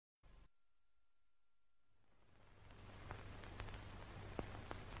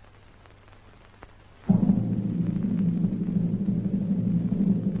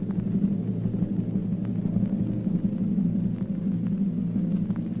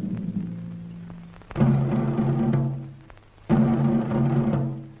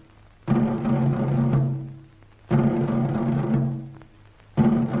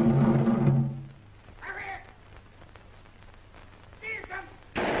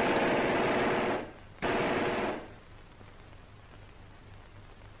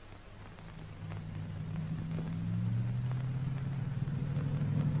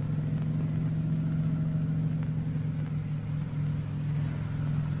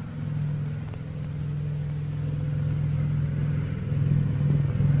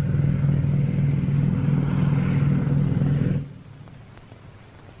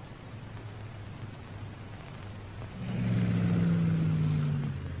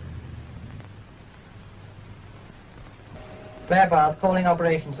Flare bars calling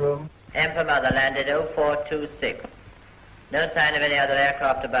operations room. Emperor Mother landed 0426. No sign of any other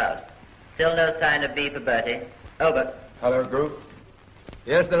aircraft about. Still no sign of B for Bertie. Over. Hello, group.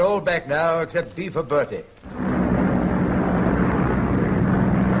 Yes, they're all back now, except B for Bertie.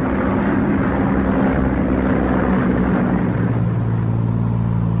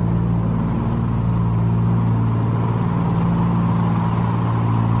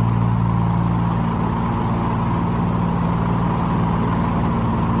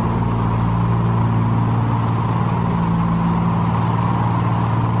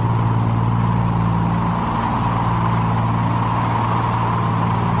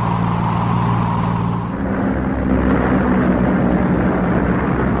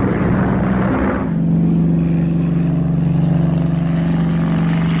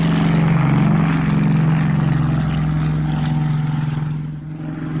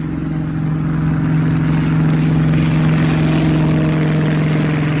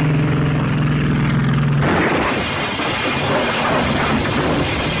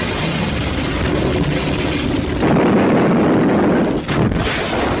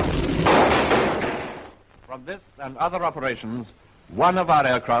 And other operations, one of our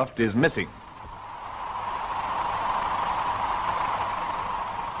aircraft is missing.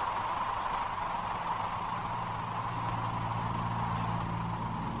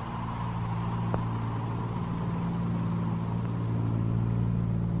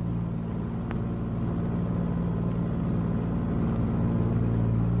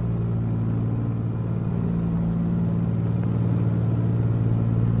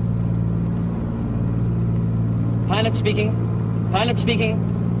 Pilot speaking. Pilot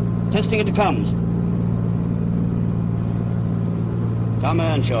speaking. Testing it to comms. Tom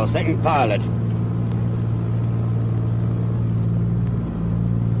Earnshaw, second pilot.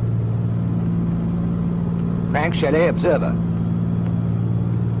 Frank Shelley, observer.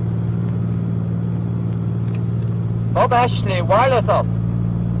 Bob Ashley, wireless off.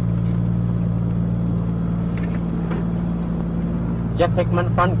 Jeff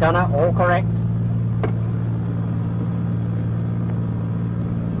Hickman, front gunner, all correct.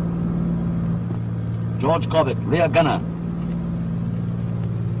 George Corbett, rear gunner.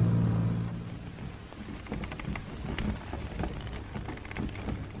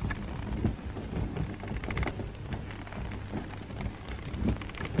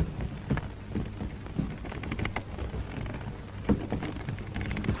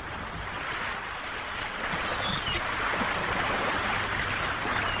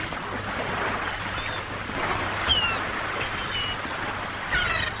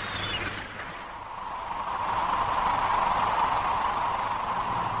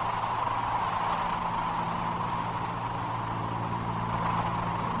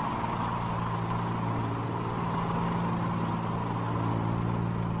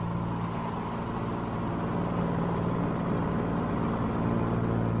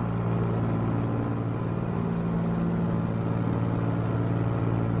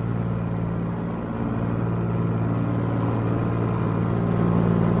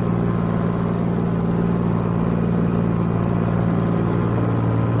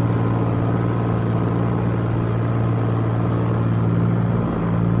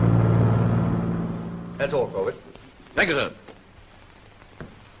 That's all, Corbett. Thank you, sir.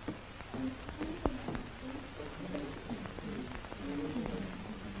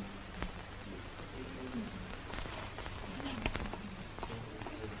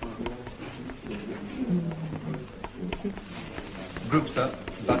 Group, sir,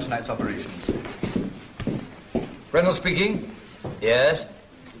 about tonight's operations. Reynolds speaking. Yes.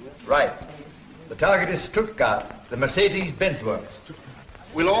 Right. The target is Stuttgart, the Mercedes-Benz works.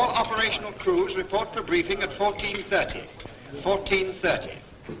 Will all operational crews report for briefing at 14:30? 14:30.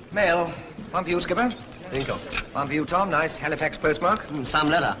 Mail. One for you, Skipper. Bingo. One for you, Tom. Nice Halifax postmark. Some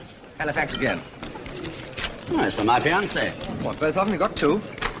letter. Halifax again. Oh, it's for my fiancée. What, both of them? You got two?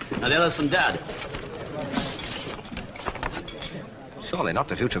 And the other's from Dad. Surely not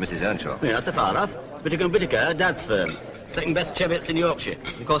the future Mrs. Earnshaw. Yeah, that's a far off. It's Whittaker & Whittaker, Dad's firm. Second best Chevets in Yorkshire.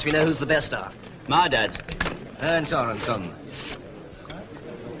 Of course, we know who's the best are. My Dad's. Earnshaw and Son.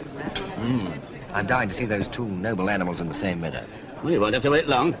 I'm dying to see those two noble animals in the same meadow. Well, you won't have to wait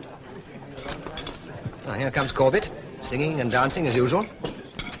long. Well, here comes Corbett, singing and dancing as usual.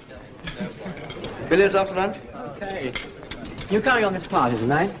 Billiards after lunch? Okay. You carry on this party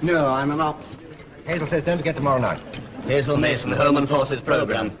tonight? No, I'm an ops. Hazel says don't forget tomorrow night. Hazel Mason, Home and Forces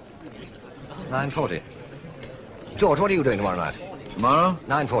program. 9:40. George, what are you doing tomorrow night? Tomorrow?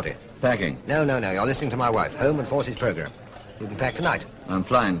 9:40. Packing. No, you're listening to my wife. Home and Forces program. You can pack tonight. I'm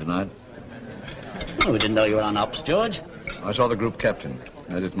flying tonight. Oh, we didn't know you were on ops, George. I saw the group captain.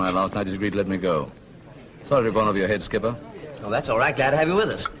 As it's my last night, he's agreed to let me go. Sorry to have gone over your head, Skipper. Oh, that's all right. Glad to have you with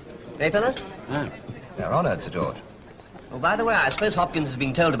us. Hey, fellas? They're honored, Sir George. Oh, by the way, I suppose Hopkins has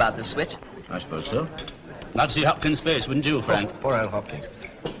been told about this switch. I suppose so. Not to see Hopkins' face, wouldn't you, Frank? Poor old Hopkins.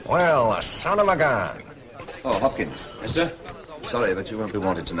 Well, the son of a gun. Oh, Hopkins. Yes, sir? Sorry, but you won't be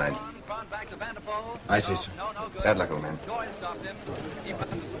wanted tonight. I see, sir. Bad luck, old man.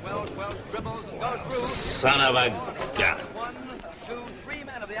 Son of a gun.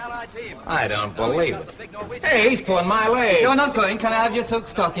 I don't believe it. Hey, he's pulling my leg. You're not going. Can I have your silk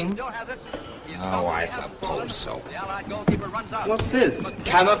stockings? Oh, I suppose so. What's this?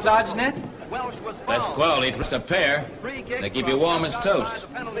 Camouflage net? Best quality for a pair. They keep you warm as toast.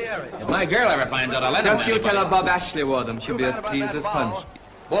 If my girl ever finds out, I'll let Just you tell her Bob Ashley wore them. She'll be as pleased as punch.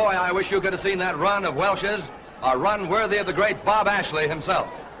 Boy, I wish you could have seen that run of Welsh's. A run worthy of the great Bob Ashley himself.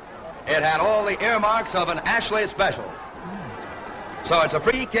 It had all the earmarks of an Ashley special. So it's a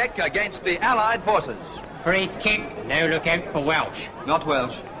free kick against the Allied forces. Free kick. Now look out for Welsh. Not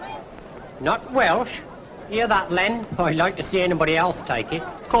Welsh. Not Welsh? Hear that, Len? I'd like to see anybody else take it.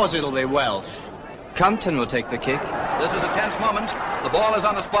 Of course it'll be Welsh. Compton will take the kick. This is a tense moment. The ball is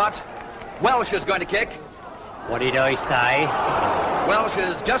on the spot. Welsh is going to kick. What did I say? Welsh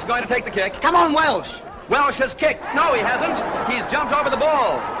is just going to take the kick. Come on, Welsh! Welsh has kicked. No, he hasn't. He's jumped over the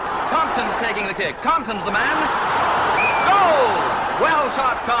ball. Compton's taking the kick. Compton's the man. Goal! Well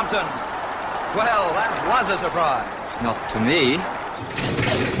shot, Compton. Well, that was a surprise. Not to me.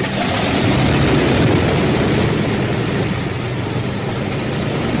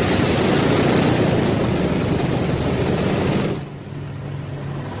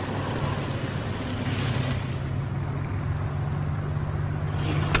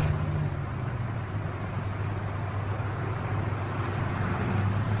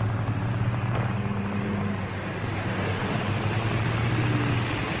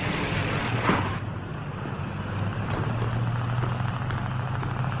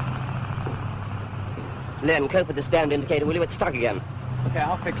 Len, cope with the stand indicator, will you? It's stuck again. Okay,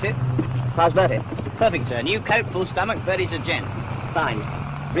 I'll fix it. How's Bertie? Perfect, sir. New coat, full stomach, Bertie's a gent. Fine.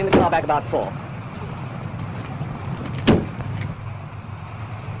 Bring the car back about 4.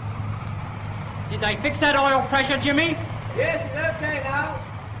 Did they fix that oil pressure, Jimmy? Yes, it's okay now.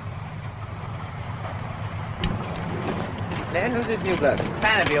 Len, who's this new bloke?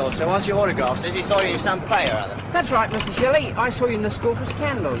 Fan of yours, sir. Wants your autograph. Says he saw you in some play or other. That's right, Mr. Shelley. I saw you in the school for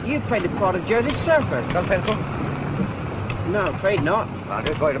Scandal. You played the part of Jersey Surfer. Got a pencil? No, afraid not. I'll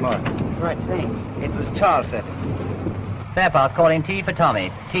do it for you tomorrow. Right, thanks. It was Charles said it. Fairpath calling T for Tommy.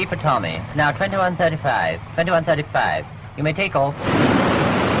 T for Tommy. It's now 21:35. 21:35. You may take off.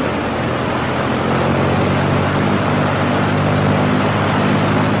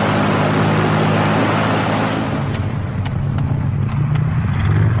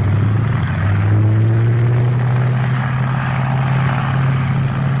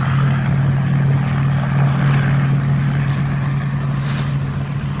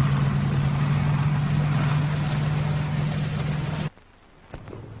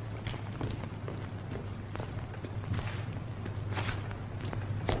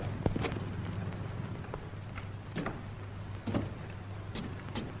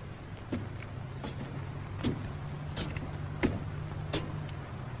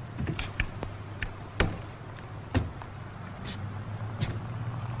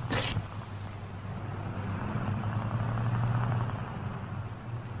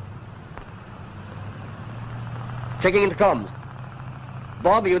 Checking into comms.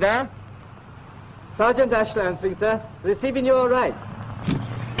 Bob, are you there? Sergeant Ashley answering, sir. Receiving you all right.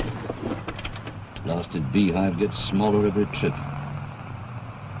 Blasted beehive gets smaller every trip.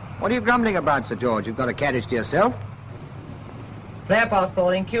 What are you grumbling about, Sir George? You've got a carriage to yourself. Fairpath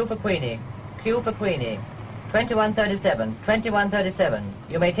calling Q for Queenie. Q for Queenie. 21:37. 21:37.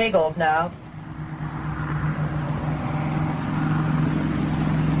 You may take off now.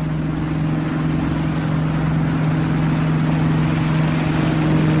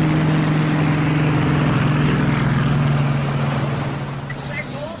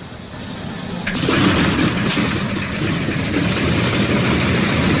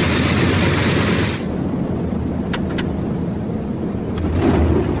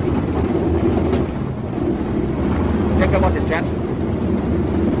 Check your watches, chaps.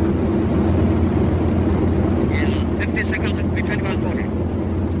 In 50 seconds, it will be 21:40.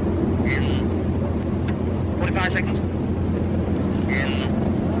 In 45 seconds. In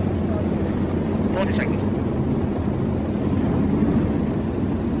 40 seconds.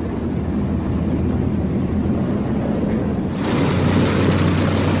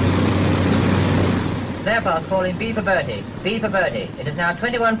 Flare path calling B for Bertie. B for Bertie. It is now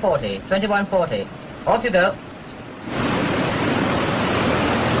 2140. 2140. Off you go.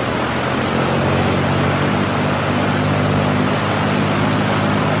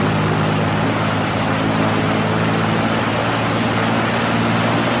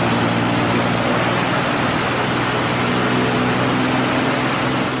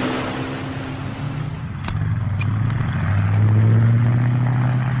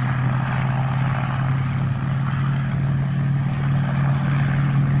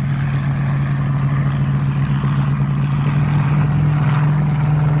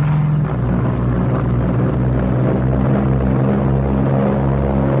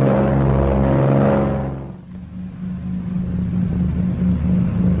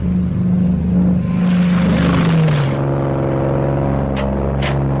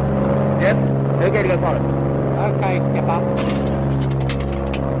 Okay to go forward. Okay, skipper.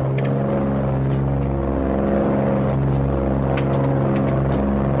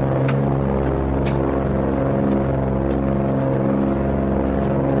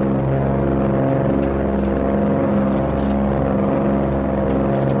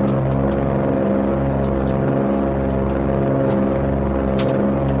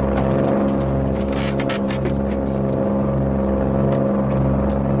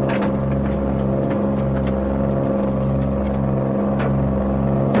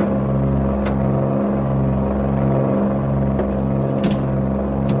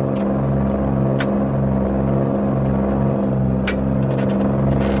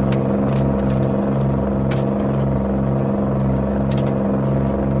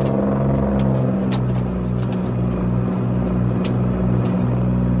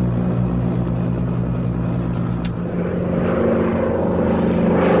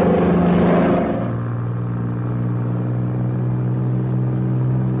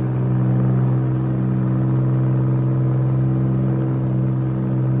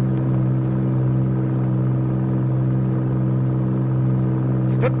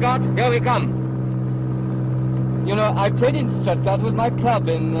 Stuttgart, here we come. You know, I played in Stuttgart with my club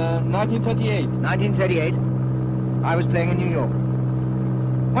in 1938. 1938? I was playing in New York.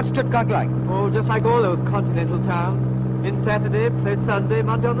 What's Stuttgart like? Oh, just like all those continental towns. In Saturday, play Sunday,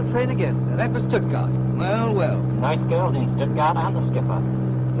 Monday on the train again. So that was Stuttgart. Well, well. Nice girls in Stuttgart, and the skipper.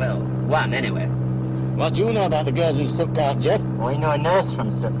 Well, one anyway. What do you know about the girls in Stuttgart, Jeff? I know a nurse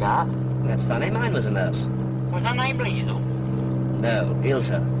from Stuttgart. That's funny. Mine was a nurse. Was her name Liesel? No,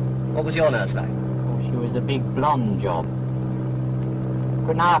 Ilse. What was your nurse like? Oh, she was a big blonde job.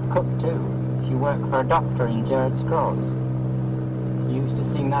 Couldn't half cook too. She worked for a doctor in Gerrard's Cross. He used to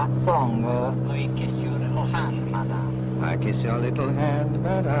sing that song, I kiss your little hand, madame. I kiss your little hand,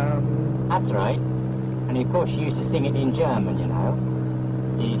 madame. That's right. And of course she used to sing it in German, you know.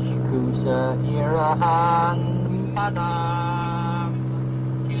 Ich küsse ihre Hand, madame.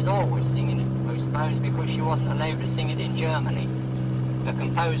 She was always singing it, I suppose because she wasn't allowed to sing it in Germany. The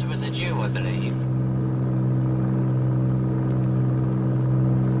composer was a Jew, I believe.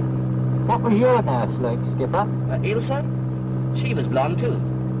 What was your nurse like, Skipper? Ilse? She was blonde too.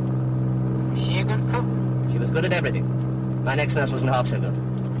 Is she a good cook? She was good at everything. My next nurse wasn't half so good.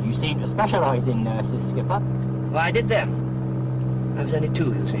 You seem to specialise in nurses, Skipper. Well, I did them. I was only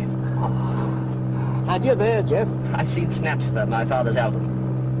 2, you see. Had you there, Jeff? I've seen snaps of my father's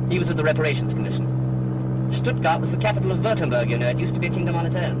album. He was with the Reparations Commission. Stuttgart was the capital of Württemberg, you know. It used to be a kingdom on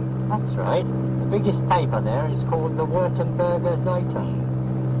its own. That's right. The biggest paper there is called the Württemberger Zeitung.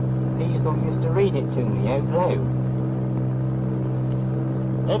 Liesel used to read it to me out loud.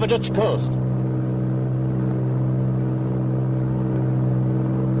 Over Dutch coast.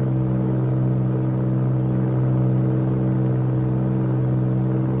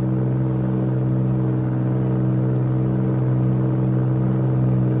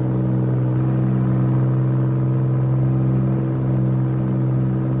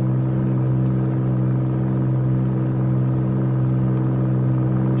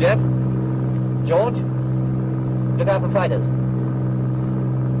 Jeff? George? Look out for fighters.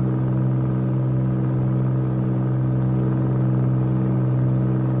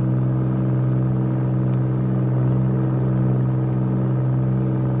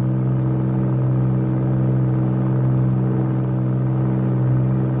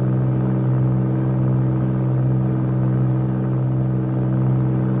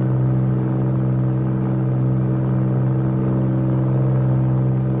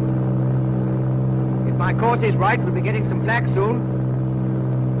 My course is right. We'll be getting some flak soon.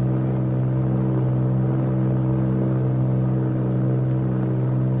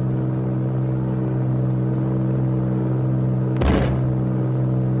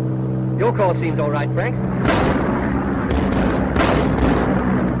 Your course seems all right, Frank.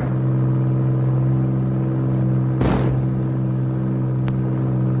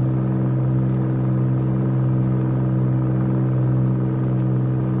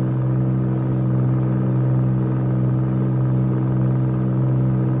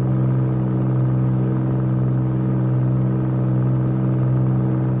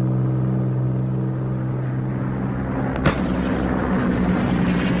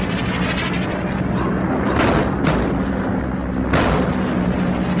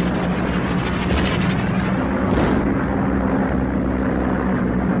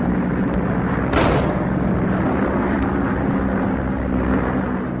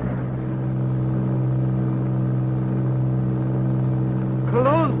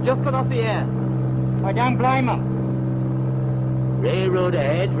 Just got off the air. I don't blame them. Railroad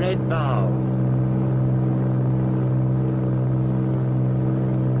ahead, red bow.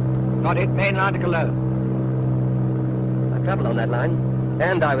 Got it, main line to Cologne. I travel on that line,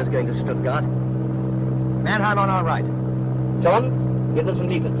 and I was going to Stuttgart. Mannheim on our right. John, give them some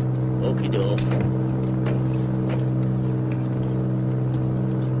leaflets. Okie doke.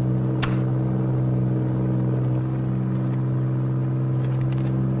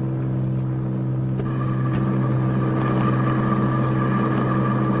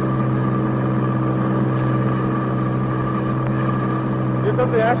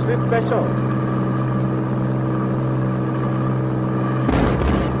 The Ashley Special.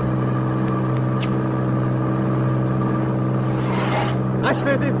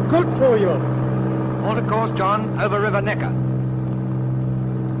 Ashley is good for you. Water course, John, over River Neckar.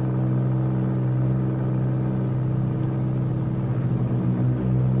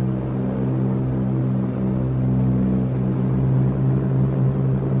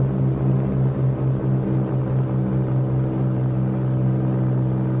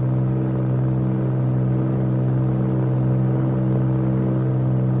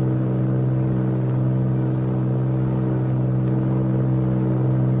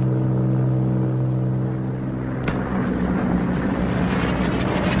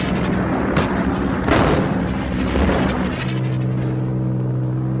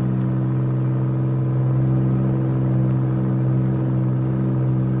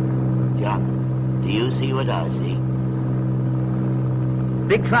 What I see.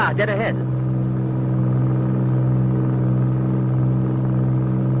 Big fire, dead ahead.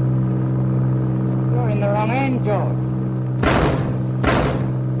 You're in the wrong end, George.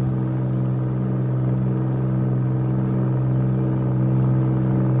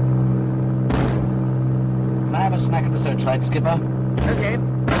 Can I have a snack at the searchlight, Skipper? Okay.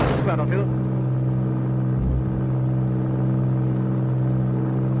 Squad or two.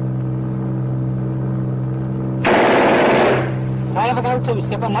 I have a go too,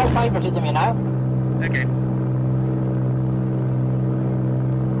 Skipper. No favouritism, you know. Okay.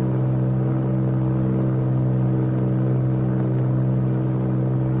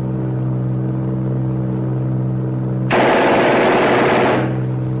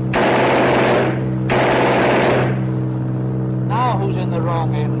 Now who's in the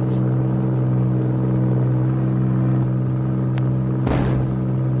wrong end?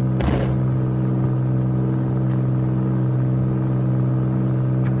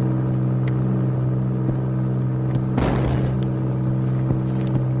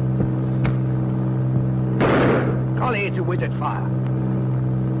 It's a wizard fire.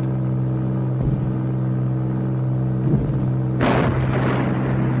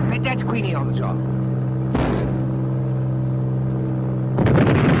 Bet that's Queenie on the job.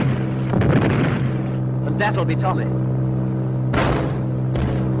 And that'll be Tommy.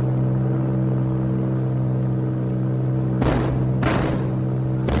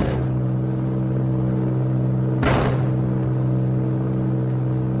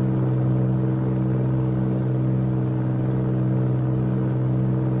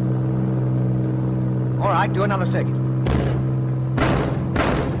 Do another circuit.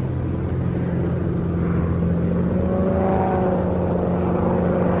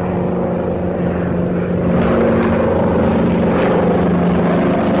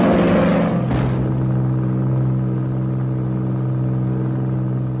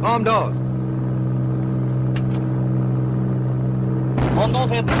 Arm doors. On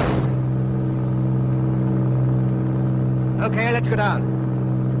doors here. Okay, let's go down.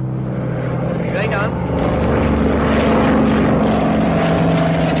 Going down.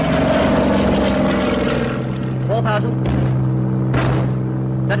 4,000.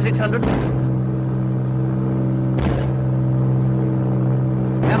 3,600.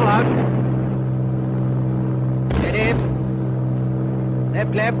 Level out. Steady.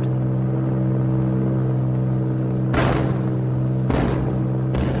 Left, left.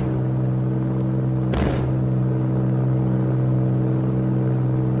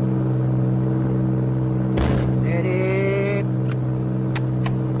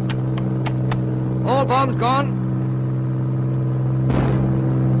 All bombs gone.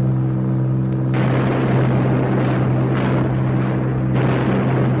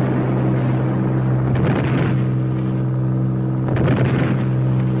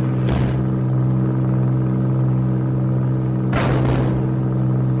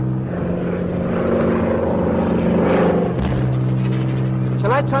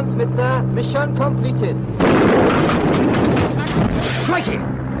 Shall I transmit, sir? Mission completed. Crikey!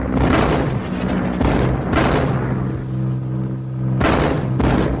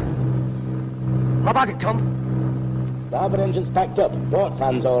 How about it, Tom? Starboard engine's packed up. Port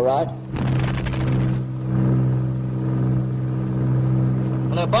fan's all right.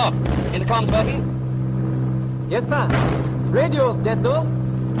 Hello, Bob. Intercom's working? Yes, sir. Radio's dead, though.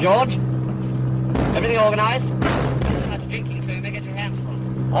 George? Everything organized? Not drinking, so you may get your hands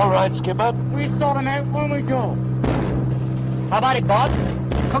full. All right, Skipper. We sort them out when we go. How about it, Bob?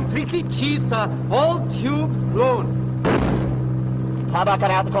 Completely cheesed, sir. All tubes blown. How about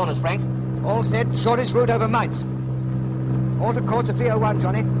cutting out the corners, Frank? All set. Shortest route over Mites. Alter course to 301,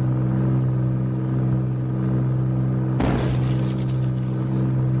 Johnny.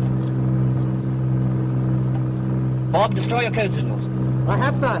 Bob, destroy your code signals. I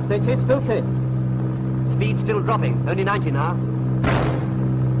have, sir. They taste filthy. Speed still dropping. Only 90 now.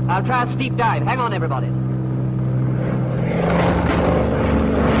 I'll try a steep dive. Hang on, everybody.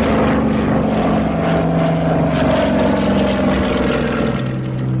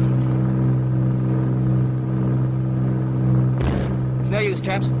 It's no use,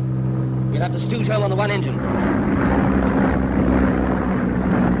 chaps. You'll have to stooge home on the one engine.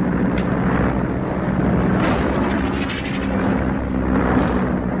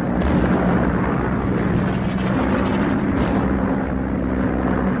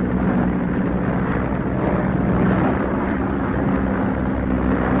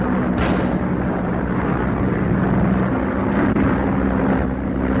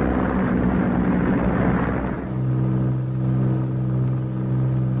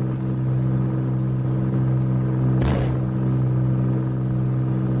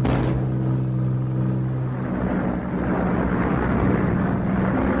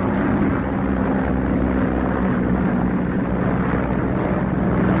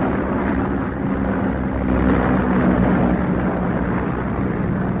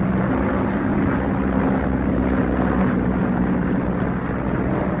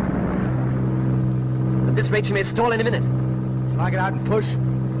 At this rate, she may stall in a minute. Shall I get out and push?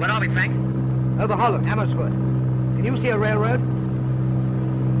 Where are we, Frank? Over Holland, Hammersford. Can you see a railroad?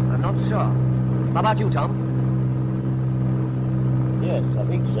 I'm not sure. How about you, Tom? Yes, I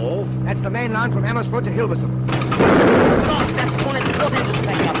think so. That's the main line from Hammersford to Hilversum. Gosh, that's the one at the port engine's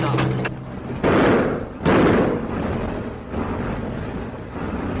backing up now.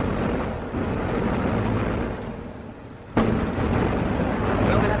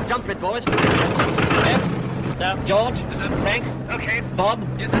 Well, we'll have to jump for it, boys. Jeff? Sir? George? Frank? Okay. Bob?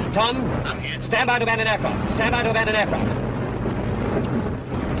 Yes, sir. Tom? I'm here. Stand by to abandon aircraft. Stand by to abandon aircraft.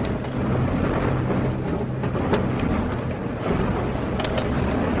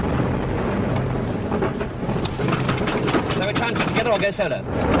 So we're trying to keep together or go solo?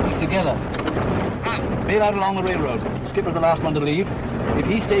 Keep together. Bail out along the railroad. Skipper's the last one to leave. If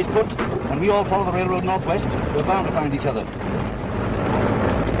he stays put and we all follow the railroad northwest, we're bound to find each other.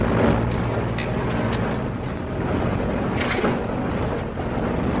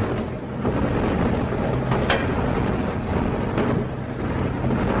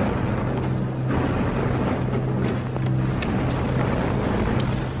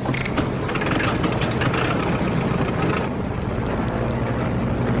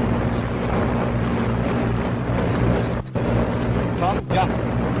 Tom, jump.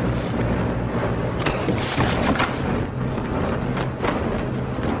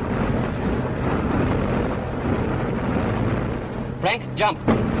 Frank, jump.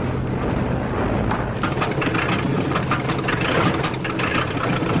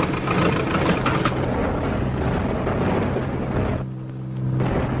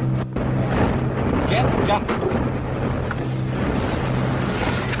 Jeff, jump.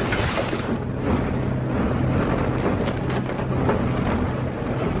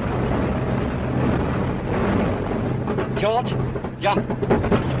 George, jump.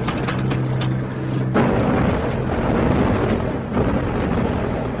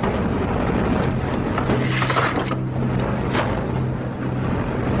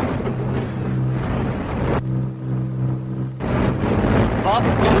 Bob,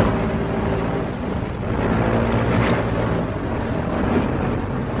 jump.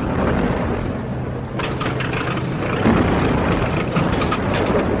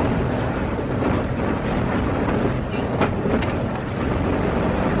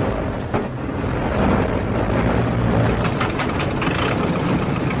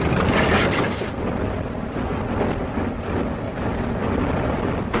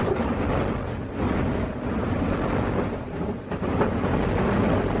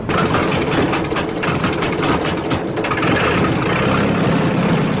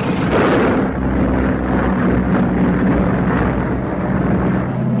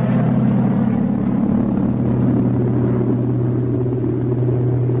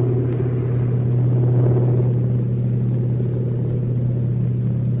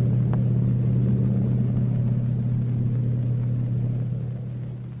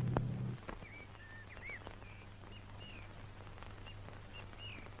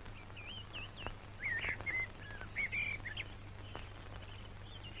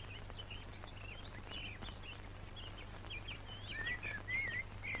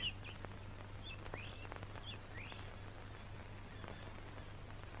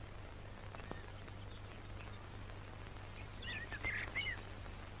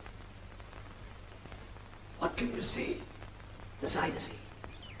 can you see? The Zuyder Zee.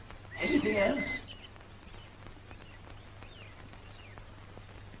 Anything else?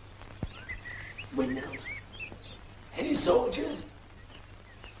 Windmills. Any soldiers?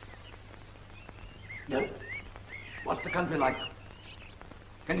 No. What's the country like?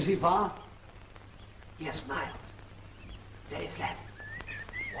 Can you see far? Yes, miles. Very flat.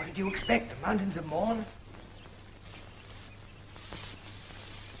 What did you expect? The mountains of Morn?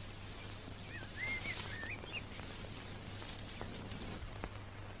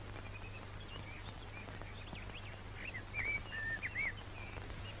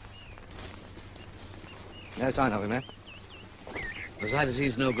 No sign of him, eh? The Zuyder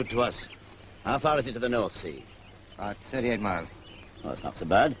Zee's no good to us. How far is it to the North Sea? 38 miles. Well, that's not so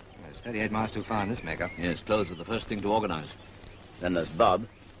bad. It's 38 miles too far in this makeup. Yes, clothes are the first thing to organize. Then there's Bob.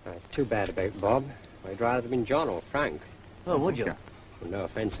 It's too bad about Bob. I'd rather have been John or Frank. Oh, would you? Well, no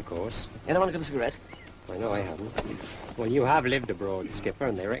offence, of course. Anyone want a cigarette? I know I haven't. Well, you have lived abroad, Skipper,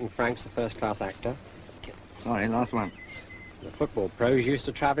 and they reckon Frank's a first-class actor. Sorry, last one. The football pros used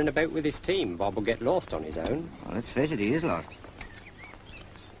to travelling about with his team. Bob will get lost on his own. Well, let's face it, he is lost.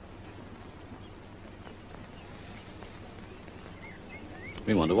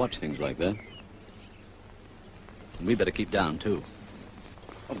 We want to watch things like that. And we better keep down, too.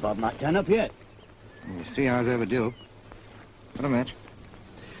 Well, Bob might turn up yet. He's 3 hours overdue. What a match.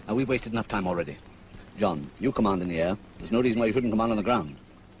 Now, we've wasted enough time already. John, you command in the air. There's no reason why you shouldn't command on the ground.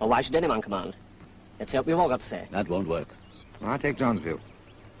 Well, why should anyone command? Let's hear what we've all got to say. That won't work. Well, I'll take John's view.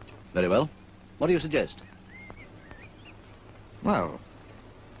 Very well. What do you suggest? Well,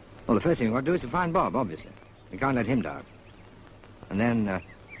 the first thing we've got to do is to find Bob, obviously. We can't let him down. And then,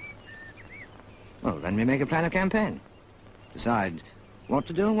 then we make a plan of campaign. Decide what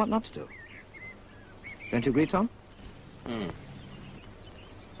to do and what not to do. Don't you agree, Tom? Hmm.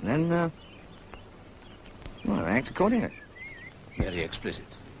 And then, act accordingly. Very explicit.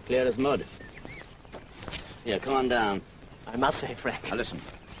 Clear as mud. Here, come on down. I must say, Frank. Now, listen.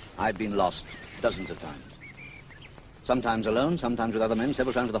 I've been lost dozens of times. Sometimes alone, sometimes with other men,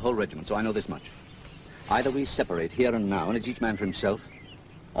 several times with the whole regiment, so I know this much. Either we separate here and now, and it's each man for himself,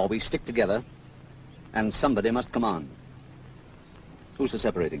 or we stick together, and somebody must command. Who's for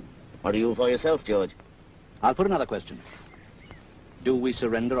separating? What are you for yourself, George? I'll put another question. Do we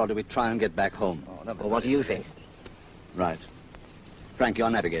surrender, or do we try and get back home? Well, what do you think? Right. Frank, you're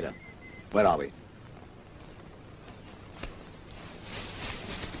navigator. Where are we?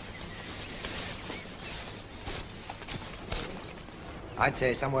 I'd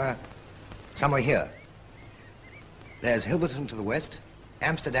say somewhere here. There's Hilverton to the west,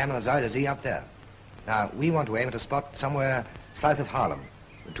 Amsterdam and the Zuyder Zee up there. Now, we want to aim at a spot somewhere south of Haarlem,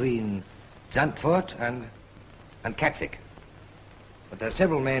 between Zandvoort and Katwijk. But there are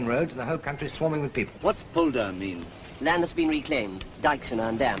several main roads and the whole country's swarming with people. What's polder mean? Land that's been reclaimed, dikes and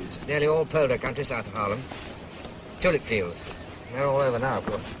undammed. It's nearly all polder country south of Haarlem. Tulip fields. They're all over now, of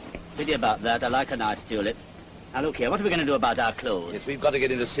course. Pity about that. I like a nice tulip. Now, look here, what are we going to do about our clothes? Yes, we've got to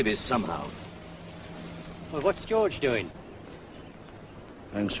get into civvies somehow. Well, what's George doing?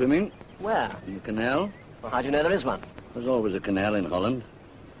 I'm swimming. Where? In the canal. Well, how do you know there is one? There's always a canal in Holland.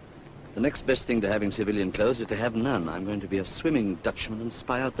 The next best thing to having civilian clothes is to have none. I'm going to be a swimming Dutchman and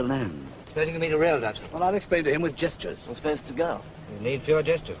spy out the land. Supposing you meet a real Dutchman? Well, I'll explain to him with gestures. I'm supposed to go. You need pure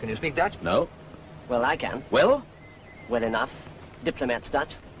gestures. Can you speak Dutch? No. Well, I can. Well? Well enough. Diplomat's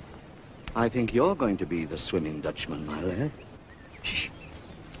Dutch. I think you're going to be the swimming Dutchman, my lad. Shh.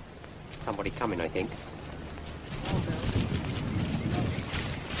 Somebody coming, I think.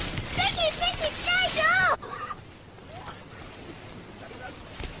 Vicky, stay off!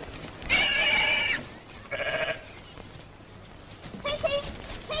 Vicky!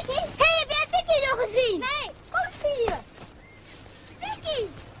 Hey, heb jij Vicky nog gezien? Nee, kom eens hier.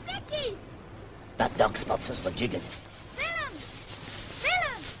 Vicky! That dog spots us for jigging. Willem!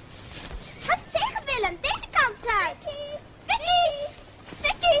 Ga eens tegen Willem, deze kant uit.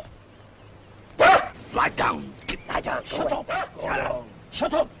 Vicky! Lie down. Lie down. Shut up.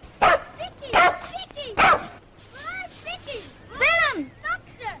 Shut up. Vicky! Waar is Vicky? Willem!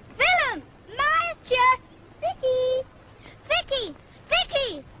 Willem! Maartje! Vicky!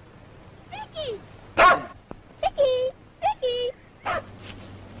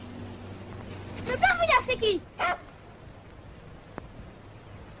 Wat dacht je daar, Vicky?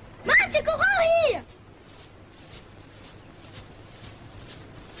 Maartje, kom gauw hier!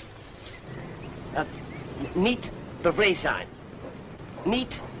 Niet bevreesd zijn.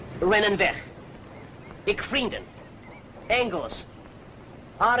 Niet rennen weg. Ik vrienden. Engels.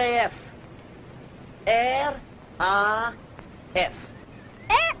 RAF. RAF. RAF!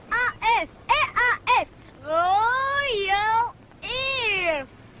 Royal Air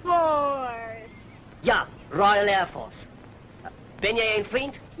Force. Ja, Royal Air Force. Ben jij een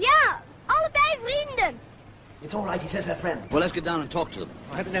vriend? Ja, allebei vrienden. It's all right, he says they're friends. Well, let's get down and talk to them.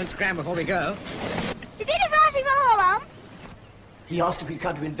 I hope they don't scram before we go. Is dit een verrassing van Holland? He asked if we'd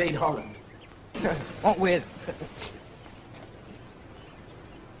come to invade Holland. What with?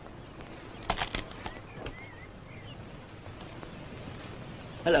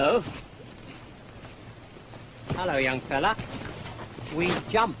 Hello. Hello, young fella. We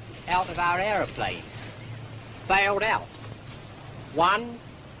jumped out of our aeroplane. Bailed out. 1,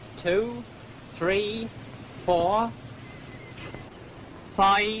 2, 3, 4,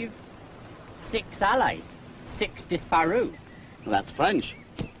 5, 6 alley. 6 disparu. That's French.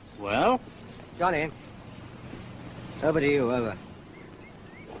 Well? Johnny. Over to you, over.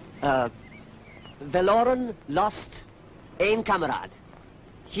 Verloren, lost, één kameraad.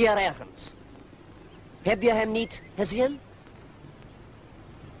 Hier ergens. Heb je hem niet gezien?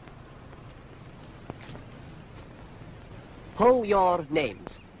 How your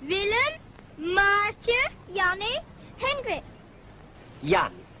names? Willem, Maartje, Jannie, Hendrik.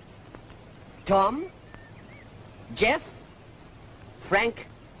 Jan. Tom. Jeff. Frank.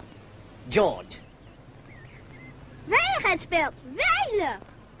 George. Veiligheid speelt. Veilig.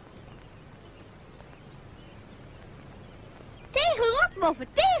 Tegen rotmoffen,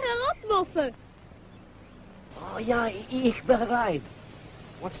 tegen rotmoffen. Oh ja, ik begrijp.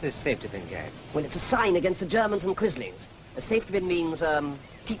 What's this safety pin game? Well, it's a sign against the Germans and Quislings. A safety pin means,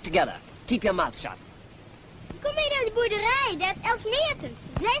 keep together. Keep your mouth shut. Kom mee naar de boerderij, dat Els Meertens.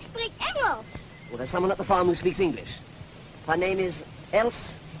 Zij spreekt Engels. Well, there's someone at the farm who speaks English. Her name is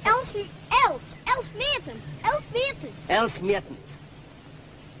Els Meertens. Els Meertens. Els Meertens.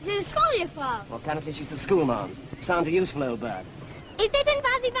 Ze is een schooljuffrouw. Well, apparently she's a schoolma'am. Sounds a useful old bird. Is dit een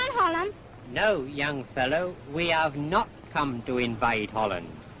invasie van Holland? No, young fellow. We have not come to invade Holland.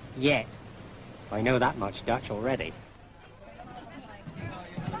 Yet. I know that much Dutch already.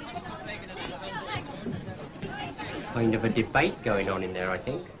 Kind of a debate going on in there, I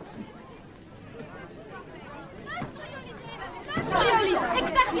think. Jullie, ik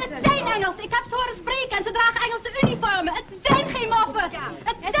zeg je, het zijn Engels. Ik heb ze horen spreken en ze dragen Engelse uniformen. Het zijn geen moffen.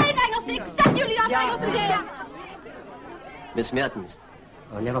 Het zijn Engelsen. Ik zeg jullie dat het Engelsen zijn. Miss Mertens.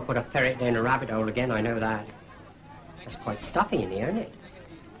 I'll never put a ferret down a rabbit hole again, I know that. It's quite stuffy in here, isn't it?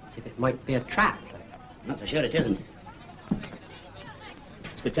 As if it might be a trap. Not so sure it isn't.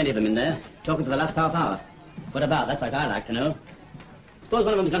 There's been plenty of them in there, talking for the last half hour. What about? That's like I like to know. Suppose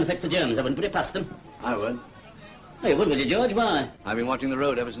one of them's going to fix the Germans. I wouldn't put it past them. I would. Oh, you would you, George? Why? I've been watching the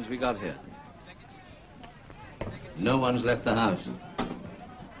road ever since we got here. No one's left the house.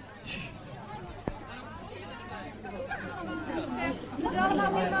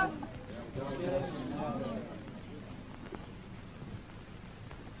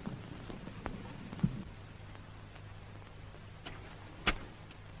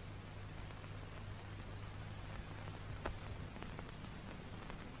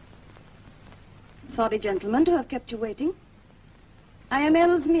 Sorry, gentlemen, to have kept you waiting. I am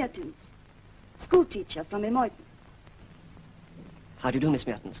Els Meertens, school teacher from Emoyton. How do you do, Miss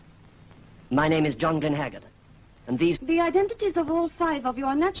Mertens? My name is John Glenhaggard, and these... The identities of all 5 of you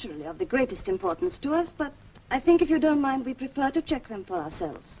are naturally of the greatest importance to us, but I think if you don't mind, we prefer to check them for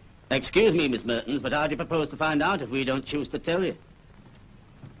ourselves. Excuse me, Miss Mertens, but how do you propose to find out if we don't choose to tell you?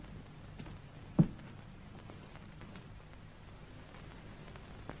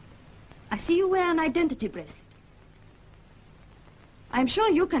 I see you wear an identity bracelet. I'm sure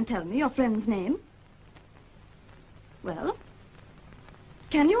you can tell me your friend's name. Well,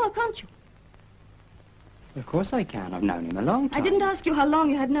 can you or can't you? Of course I can. I've known him a long time. I didn't ask you how long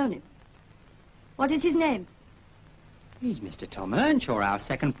you had known him. What is his name? He's Mr. Tom Earnshaw, our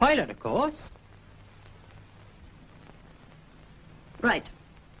second pilot, of course. Right.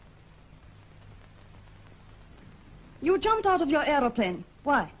 You jumped out of your aeroplane.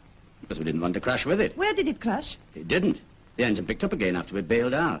 Why? Because we didn't want to crash with it. Where did it crash? It didn't. The engine picked up again after we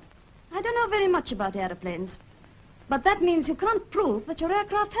bailed out. I don't know very much about aeroplanes, but that means you can't prove that your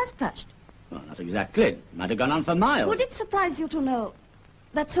aircraft has crashed. Well, not exactly. It might have gone on for miles. Would it surprise you to know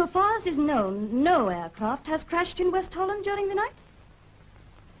that so far as is known, no aircraft has crashed in West Holland during the night?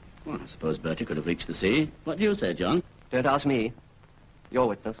 Well, I suppose Bertie could have reached the sea. What do you say, John? Don't ask me. You're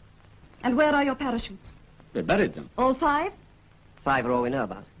witness. And where are your parachutes? They buried them. All 5? 5 are all we know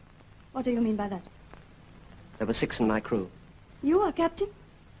about. What do you mean by that? There were 6 in my crew. You are captain?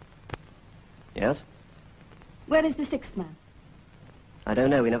 Yes? Where is the 6th man? I don't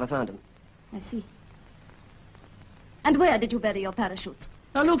know. We never found him. I see. And where did you bury your parachutes?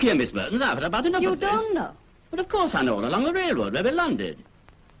 Now, look here, Miss Mertens. I've had about enough You of this. don't know. But of course I know it, along the railroad where we landed.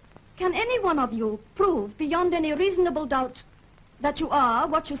 Can any one of you prove beyond any reasonable doubt that you are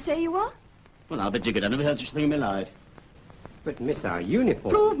what you say you are? Well, I'll bet you could. I've never heard such a thing in my life. But, miss, our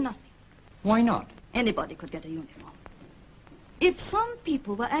uniform... Prove nothing. Why not? Anybody could get a uniform. If some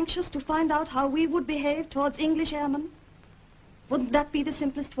people were anxious to find out how we would behave towards English airmen, wouldn't that be the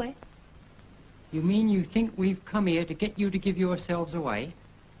simplest way? You mean you think we've come here to get you to give yourselves away?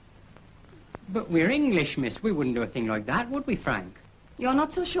 But we're English, miss. We wouldn't do a thing like that, would we, Frank? You're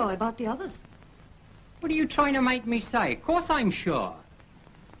not so sure about the others. What are you trying to make me say? Of course I'm sure.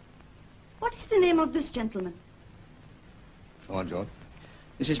 What is the name of this gentleman? Go on, George.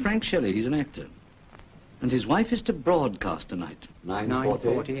 This is Frank Shelley. He's an actor. And his wife is to broadcast tonight.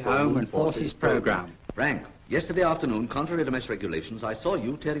 9:40, home and forces program. Frank, yesterday afternoon, contrary to mess regulations, I saw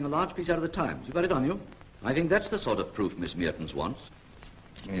you tearing a large piece out of the Times. You got it on you? I think that's the sort of proof Miss Mertens wants.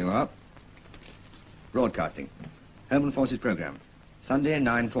 Here you are. Broadcasting. Home and Forces program. Sunday,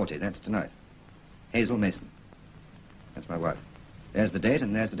 9:40. That's tonight. Hazel Mason. That's my wife. There's the date,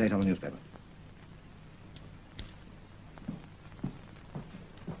 and there's the date on the newspaper.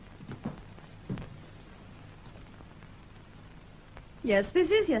 Yes, this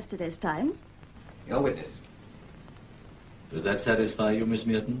is yesterday's Times. Your witness. Does that satisfy you, Miss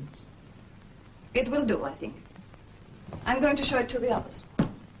Mertens? It will do, I think. I'm going to show it to the others.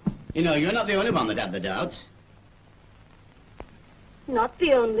 You know, you're not the only one that had the doubts. Not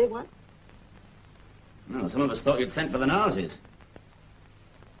the only one. No, some of us thought you'd sent for the Nazis.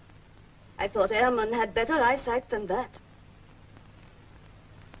 I thought airmen had better eyesight than that.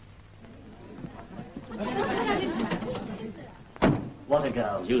 What a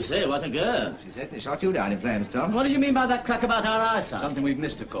girl. You say, what a girl. She certainly shot you down in flames, Tom. What did you mean by that crack about our eyesight? Something we've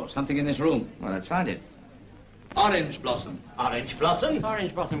missed, of course. Something in this room. Well, let's find it. Orange blossom. Orange blossom? What's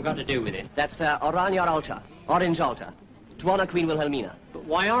orange blossom got to do with it? That's the Oranje altar. Orange altar. To honor Queen Wilhelmina. But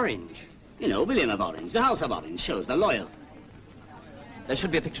why orange? You know, William of Orange, the House of Orange, shows they're loyal. There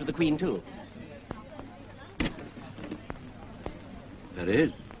should be a picture of the Queen, too. There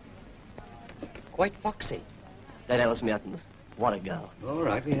is. Quite foxy. That Alice Mertens. What a girl. All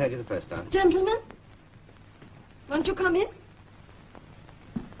right, we heard you the first time. Gentlemen, won't you come in?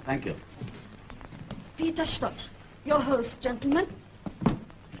 Thank you. Peter Stott, your host, gentlemen.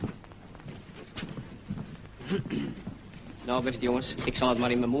 Nou, beste jongens, ik zal het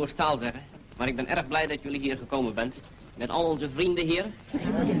maar in mijn moerstaal zeggen. Maar ik ben erg blij dat jullie hier gekomen bent. Met al onze vrienden hier.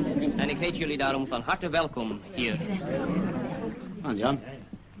 En ik heet jullie daarom van harte welkom hier. Oh, Jan.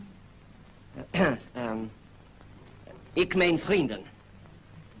 Ik mijn vrienden.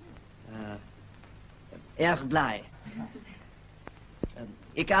 Erg blij.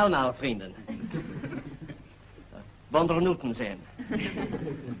 Ik allemaal vrienden. Wondernoten zijn.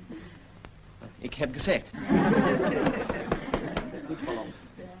 Ik heb gezegd.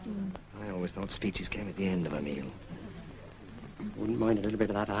 I always thought speeches came at the end of a meal. Wouldn't mind a little bit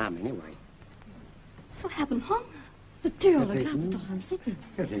of that ham, anyway. Zo hebben honger. Natuurlijk, laten we toch gaan zitten.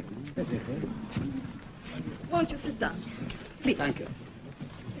 Gezeten. Won't you sit down, please? Thank you.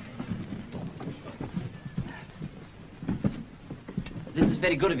 This is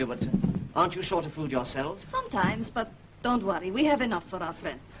very good of you, but aren't you short of food yourselves? Sometimes, but don't worry. We have enough for our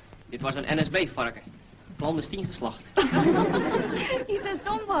friends. Dit was een NSB-varken. Clandestien geslacht. He says,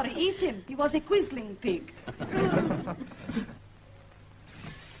 don't worry, eat him. He was a quisling pig.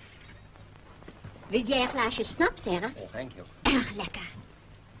 Wil jij een glaasje snap, Sarah? Oh, thank you. Erg lekker.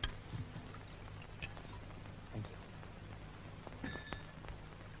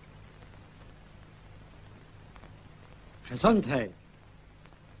 Gezondheid.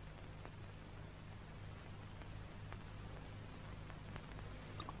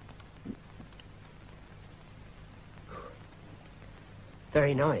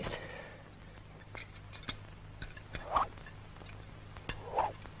 Very nice.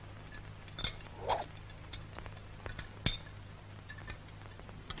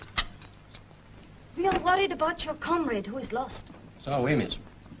 We are worried about your comrade who is lost. So are we, miss.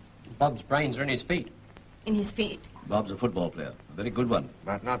 Bob's brains are in his feet. In his feet. Bob's a football player. A very good one.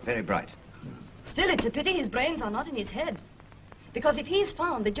 But not very bright. Still, it's a pity his brains are not in his head. Because if he's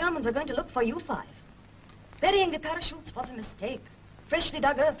found, the Germans are going to look for you five. Burying the parachutes was a mistake. Freshly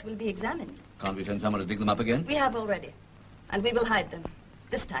dug earth will be examined. Can't we send someone to dig them up again? We have already. And we will hide them.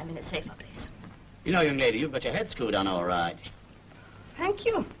 This time in a safer place. You know, young lady, you've got your head screwed on all right. Thank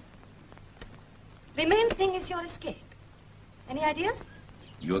you. The main thing is your escape. Any ideas?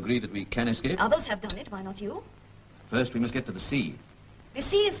 You agree that we can escape? Others have done it. Why not you? First, we must get to the sea. The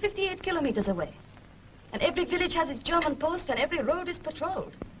sea is 58 kilometers away. And every village has its German post and every road is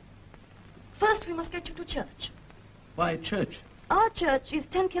patrolled. First, we must get you to church. Why church? Our church is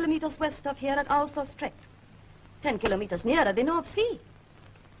 10 kilometers west of here at Auslostricht. 10 kilometers nearer the North Sea.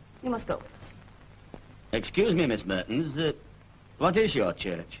 You must go with us. Excuse me, Miss Mertens. What is your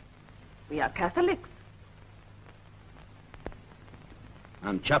church? We are Catholics.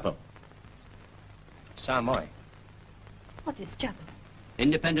 I'm chapel. So am I. What is chapel?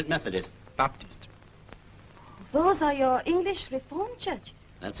 Independent Methodist. Baptist. Those are your English Reformed churches.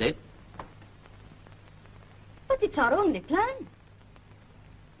 That's it. But it's our only plan.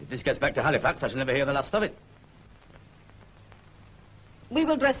 If this gets back to Halifax, I shall never hear the last of it. We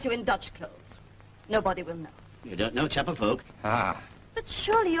will dress you in Dutch clothes. Nobody will know. You don't know chapel folk? Ah. But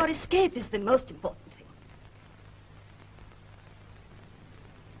surely your escape is the most important thing.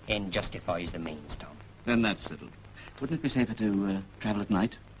 End justifies the means, Tom. Then that's settled. Wouldn't it be safer to travel at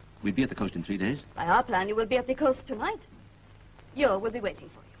night? We'd be at the coast in 3 days. By our plan, you will be at the coast tonight. Jo will be waiting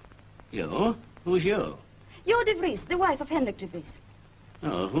for you. Jo? Who's Jo? Jo de Vries, the wife of Hendrik de Vries.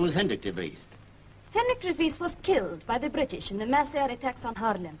 Oh, who's Hendrik de Vries? Hendrik de Vries was killed by the British in the mass air attacks on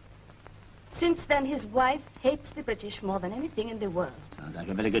Haarlem. Since then, his wife hates the British more than anything in the world. Sounds like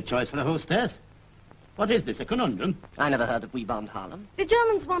a very good choice for a hostess. What is this, a conundrum? I never heard that we bombed Harlem. The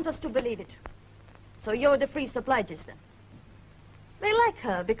Germans want us to believe it. So Jo de Vries obliges them. They like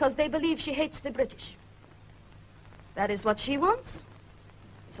her because they believe she hates the British. That is what she wants,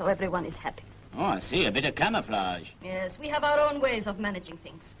 so everyone is happy. Oh, I see, a bit of camouflage. Yes, we have our own ways of managing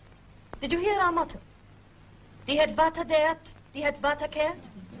things. Did you hear our motto? Die het water deert, die het water keert.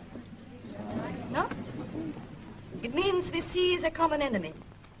 No? It means the sea is a common enemy.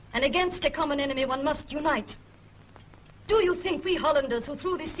 And against a common enemy, one must unite. Do you think we Hollanders who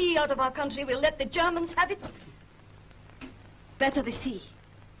threw the sea out of our country will let the Germans have it? Better the sea.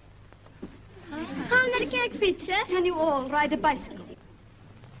 Gaan we naar de kerk fietsen? And you all ride a bicycle.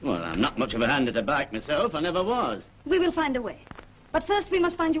 Well, I'm not much of a hand at a bike myself. I never was. We will find a way. But first we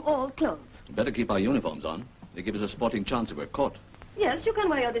must find you all clothes. Better keep our uniforms on. They give us a sporting chance if we're caught. Yes, you can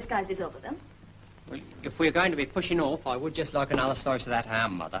wear your disguises over them. Well, if we're going to be pushing off, I would just like another slice of that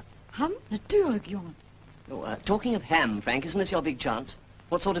ham, Mother. Ham? Natuurlijk, jongen. Oh, talking of ham, Frank, isn't this your big chance?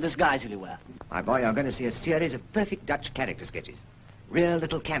 What sort of disguise will you wear? My boy, you're going to see a series of perfect Dutch character sketches. Real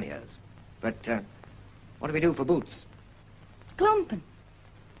little cameos. But, what do we do for boots? Klompen.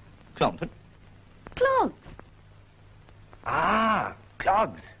 Klompen? Clogs. Ah,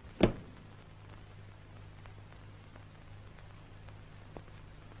 clogs.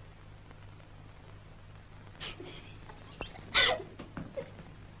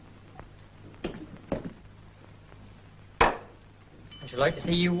 I should like to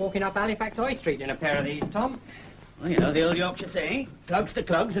see you walking up Halifax High Street in a pair of these, Tom. Well, you know the old Yorkshire saying, clogs to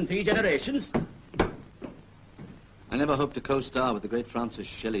clogs in 3 generations. I never hoped to co-star with the great Francis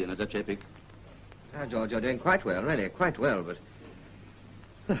Shelley in a Dutch epic. Now, George, you're doing quite well, really, quite well, but...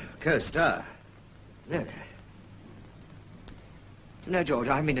 co-star. Really. You know, George,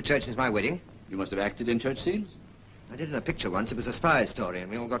 I haven't been to church since my wedding. You must have acted in church scenes? I did in a picture once. It was a spy story,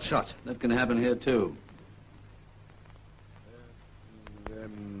 and we all got shot. That can happen here, too.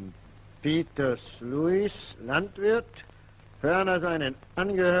 Peters Louis, Landwirt, ferner seinen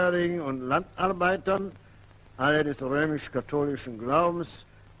Angehörigen und Landarbeitern, alle des römisch-katholischen Glaubens,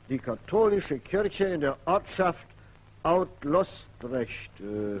 die katholische Kirche in der Ortschaft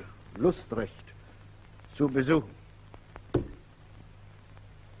Lustrecht zu besuchen.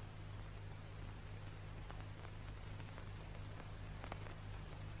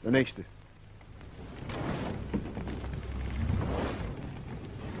 Der nächste.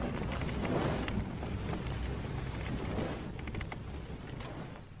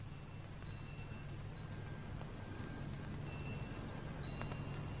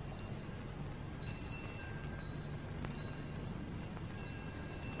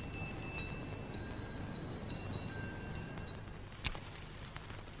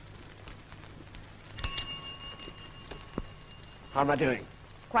 How am I doing?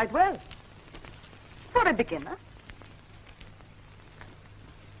 Quite well. For a beginner.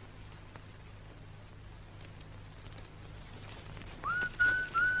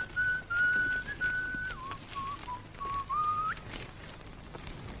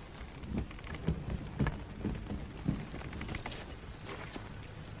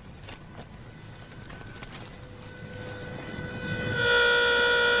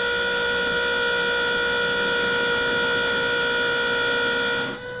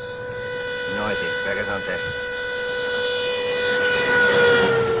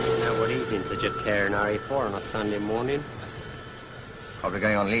 Now, what he's in such a tearing hurry for on a Sunday morning? Probably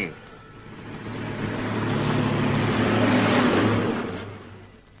going on leave.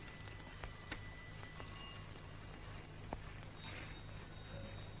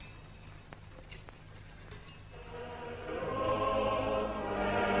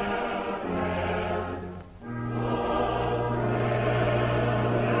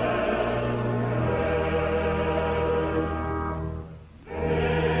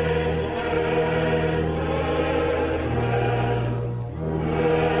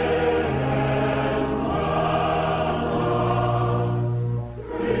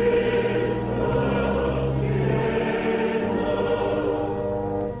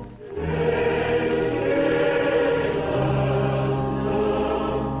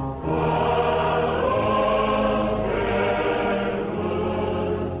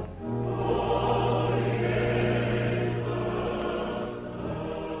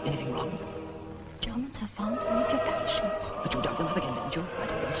 Anything wrong? The Germans have found one of your parachutes. But you dug them up again, didn't you? I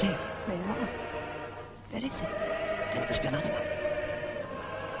thought they were safe. They are. Very safe. Then it must be another one.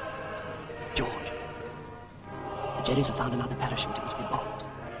 George. The Jeddies have found another parachute. It must be Bob's.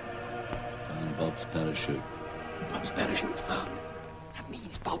 Found Bob's parachute. Bob's parachute's found. That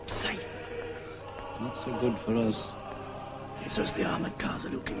means Bob's safe. Not so good for us. It's us the armored cars are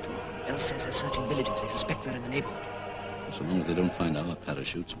looking for. Els says they're searching villages. They suspect we're in the neighborhood. So long as they don't find our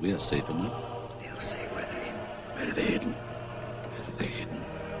parachutes, we're safe enough. They'll say where they're hidden. Where are they hidden? Where are they hidden?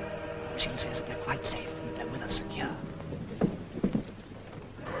 The machine says that they're quite safe and that they're with us here.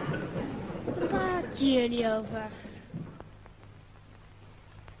 Waar jullie over?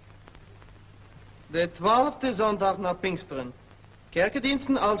 De 12e zondag na Pinksteren.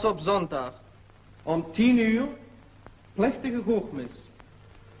 Kerkendiensten als op zondag. Om 10 uur, plechtige hoogmis.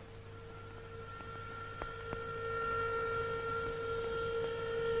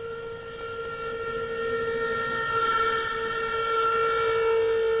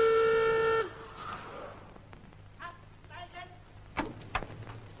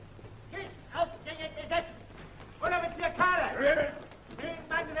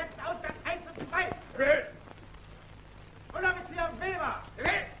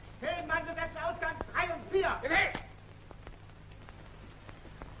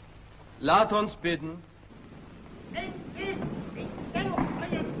 Laat ons bidden.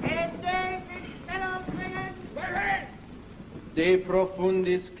 De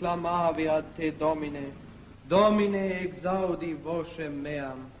profundis clamavi ad te Domine. Domine exaudi vocem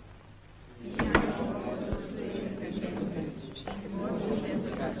meam.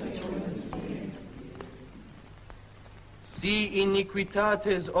 Si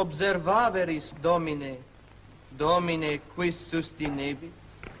iniquitates observaveris, Domine, Domine quis sustinebit?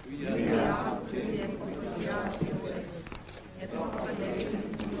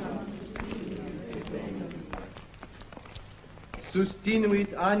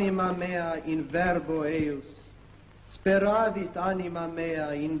 Sustinuit anima mea in verbo eius, speravit anima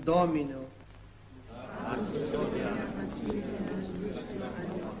mea in Domino.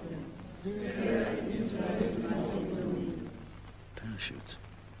 Parachutes.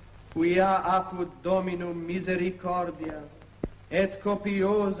 Quia apud Dominum misericordia, et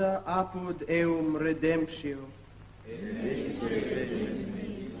copiosa apud eum redemptio.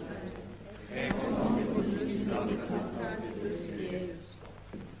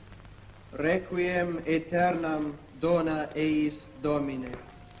 Requiem aeternam dona eis Domine.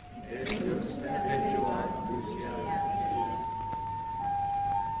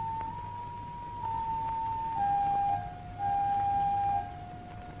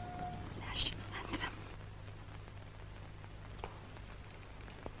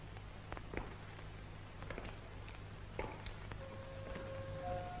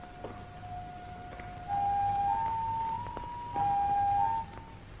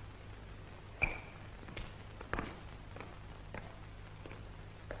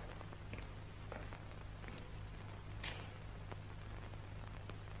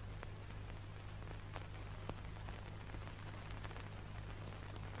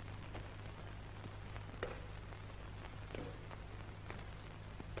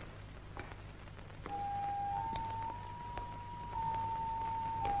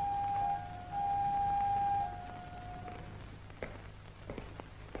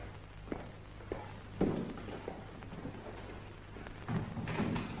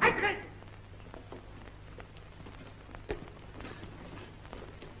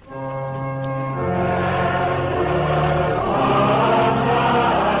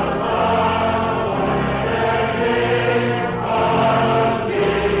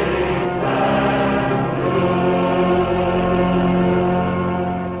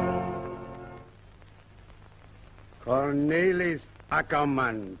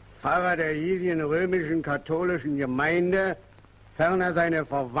 Ackermann, Pfarrer der hiesigen römischen katholischen Gemeinde, ferner seine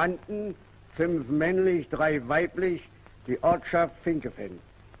Verwandten, 5 männlich, 3 weiblich, die Ortschaft Finkefen.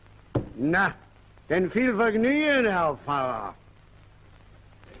 Na, denn viel Vergnügen, Herr Pfarrer.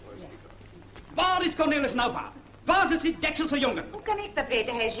 Waar is Cornelis nou, vader? Waar zit die dekselse jongen? Hoe kan ik dat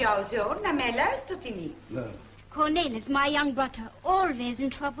weten? Hij is jouw zoon. Naar mij luistert hij niet. No. Cornelis, my young brother, always in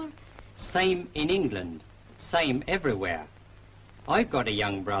trouble. Same in England. Same everywhere. I've got a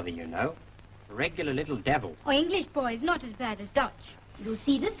young brother, you know. A regular little devil. Oh, English boys, not as bad as Dutch. You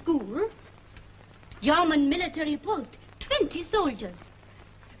see the school? German military post, 20 soldiers.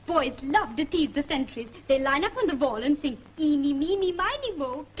 Boys love to tease the sentries. They line up on the wall and sing, "Eeny, meeny, miny,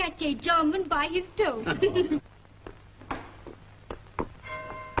 mo, catch a German by his toe."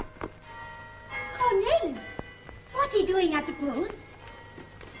 Cornelis, what are you doing at the post?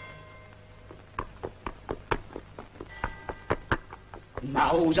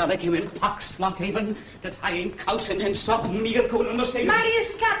 Nou zal ik hem in pak slag geven dat hij in kous en zijn zak meer kon onderzetten.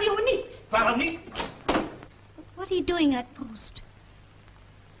 Marius, slaat hij hem niet. Waarom niet? What are you doing at post?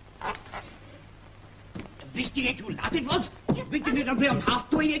 Wist je niet hoe laat het was? Weet je niet dat we om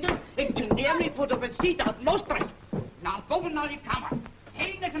 1:30 eten? Ik geneer me voor de visite dat lostrekt. Nou, kom naar die kamer.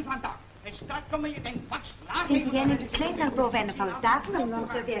 Heel net een vandaag. En straks kom je in pak slag. Zet jij nu het vlees naar boven en van de tafel en dan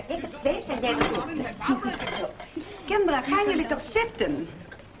serveer ik het vlees en jij het ook. Kinderen, gaan jullie toch zitten?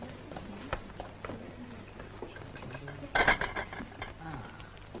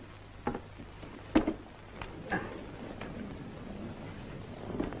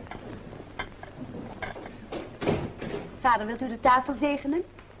 Vader, wilt u de tafel zegenen?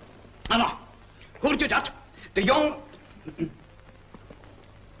 Nou, hoort u dat? De jong...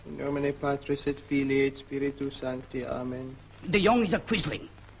 In nomine Patris et Filii et Spiritus Sancti. Amen. The young is a quisling.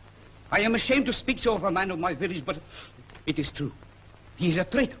 I am ashamed to speak so of a man of my village, but it is true. He is a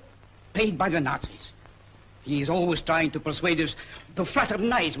traitor, paid by the Nazis. He is always trying to persuade us to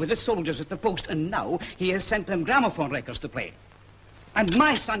fraternize with the soldiers at the post, and now he has sent them gramophone records to play. And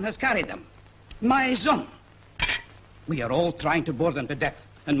my son has carried them. My son. We are all trying to bore them to death,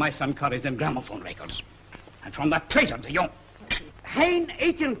 and my son carries them gramophone records. And from that traitor, de Jong. Geen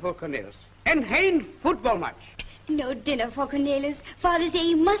eten voor Cornelis. En geen voetbalmatch. No dinner for Cornelis. Father said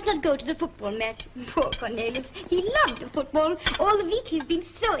he must not go to the football match. Poor Cornelis. He loved the football. All the week he's been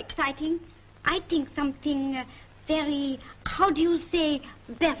so exciting. I think something very, how do you say,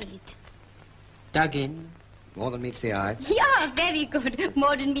 buried. Dug in. More than meets the eye. Yeah, very good.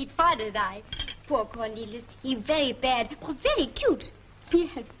 More than meet father's eye. Poor Cornelis. He very bad, but very cute. Yes,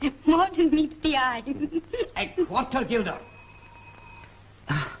 more than meets the eye. A kwartiergilder.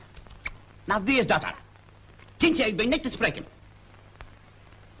 Nou, wie is dat dan? Tintje, ik ben niet te spreken.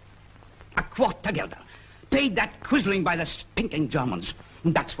 A kwartiergilder. Paid that quisling by the stinking Germans.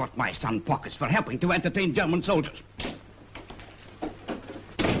 That's what my son pockets for helping to entertain German soldiers.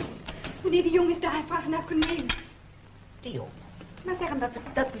 Meneer de Jong is daar, hij vraagt naar Cornelis. De Jong? Maar zeg hem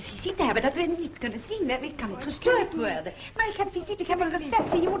dat we visite hebben, dat we hem niet kunnen zien. Ik kan niet gestoord worden. Maar ik heb visite, ik heb een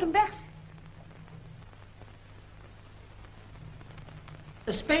receptie, je moet hem weg.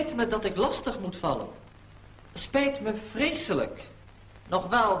 Het spijt me dat ik lastig moet vallen. Het spijt me vreselijk. Nog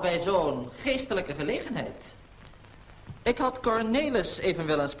wel bij zo'n geestelijke gelegenheid. Ik had Cornelis even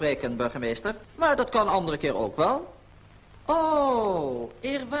willen spreken, burgemeester. Maar dat kan andere keer ook wel. Oh,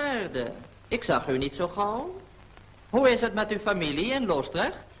 eerwaarde. Ik zag u niet zo gauw. Hoe is het met uw familie in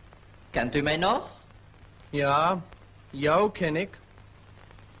Loosdrecht? Kent u mij nog? Ja, jou ken ik.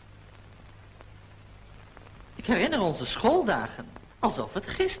 Ik herinner onze schooldagen. Alsof het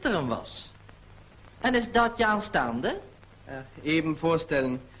gisteren was. En is dat je aanstaande? Even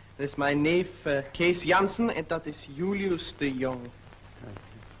voorstellen. Dat is mijn neef Kees Jansen en dat is Julius de Jong.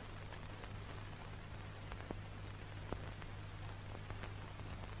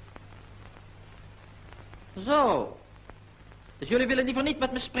 Zo. Dus jullie willen liever niet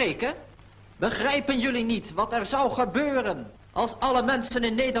met me spreken? Begrijpen jullie niet wat er zou gebeuren als alle mensen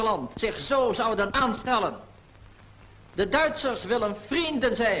in Nederland zich zo zouden aanstellen? De Duitsers willen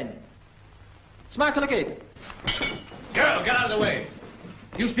vrienden zijn. Smakelijk eten. Girl, get out of the way.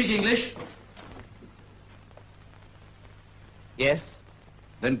 You speak English? Yes?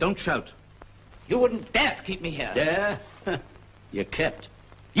 Then don't shout. You wouldn't dare to keep me here. Dare? You're kept.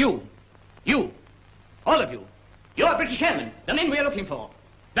 You, all of you. You're British airmen, the men we're looking for.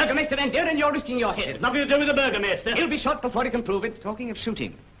 Burgermeister Van Deren, you're risking your head. It's nothing to do with the burgomaster. He'll be shot before he can prove it. Talking of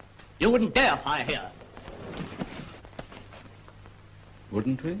shooting. You wouldn't dare fire here.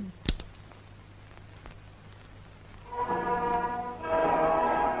 Wouldn't we?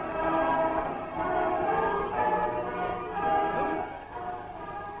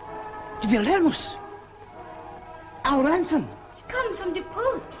 De Wilhelmus. Our anthem. He comes from the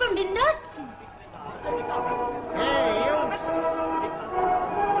post, from the Nazis. Hey, jongens.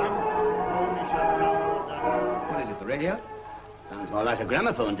 What is it, the radio? Sounds more like a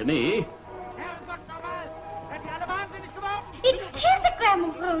gramophone to me. It is a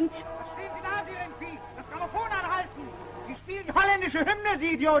gramophone. Das Grammophon anhalten! Sie spielen die holländische Hymne,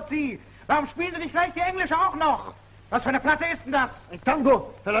 Sie Idiot, Sie! Warum spielen Sie nicht gleich die englische auch noch? Was für eine Platte ist denn das? Ein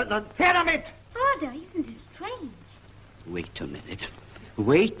Tango, Herr Leutnant. Her damit! Father, isn't it strange? Wait a minute.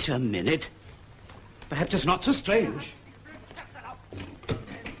 Wait a minute. Perhaps it's not so strange.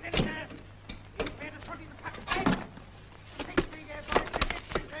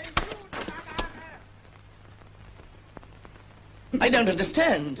 I don't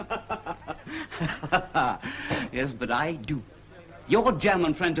understand. Yes, but I do. Your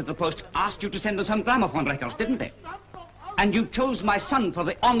German friends at the post asked you to send them some gramophone records, didn't they? And you chose my son for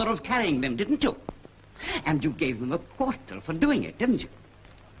the honor of carrying them, didn't you? And you gave him a quarter for doing it, didn't you?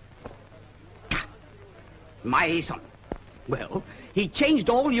 My son. Well, he changed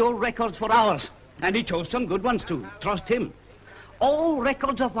all your records for ours. And he chose some good ones too. Trust him. All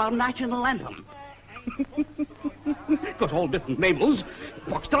records of our national anthem. Got all different labels,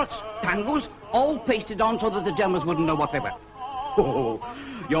 foxtrots, tangos, all pasted on so that the Germans wouldn't know what they were. Oh,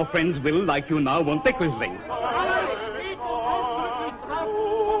 your friends will like you now, won't they, Quisling?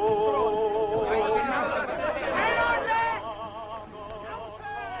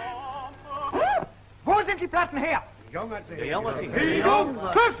 Wo sind die Platten her? Der Young.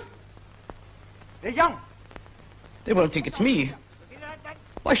 Schluss! Der Young. They won't think it's me.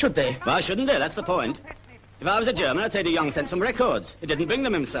 Why should they? Why shouldn't they? That's the point. If I was a German, I'd say De Jong sent some records. He didn't bring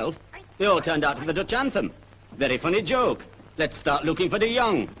them himself. They all turned out to be the Dutch anthem. Very funny joke. Let's start looking for De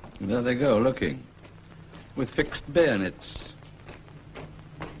Jong. There they go, looking. With fixed bayonets.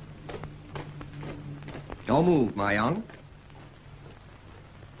 Don't move, my young.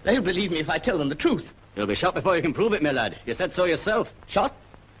 They'll believe me if I tell them the truth. You'll be shot before you can prove it, my lad. You said so yourself. Shot?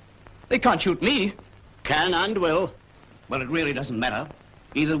 They can't shoot me. Can and will. Well, it really doesn't matter.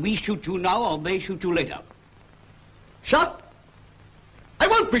 Either we shoot you now or they shoot you later. Shot? I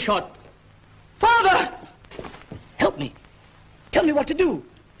won't be shot. Father! Help me. Tell me what to do.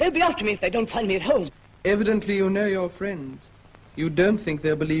 They'll be after me if they don't find me at home. Evidently you know your friends. You don't think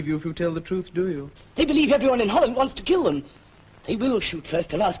they'll believe you if you tell the truth, do you? They believe everyone in Holland wants to kill them. They will shoot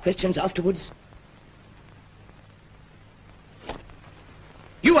first and ask questions afterwards.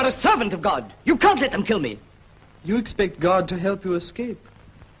 You are a servant of God. You can't let them kill me. You expect God to help you escape.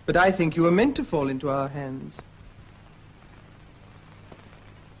 But I think you were meant to fall into our hands.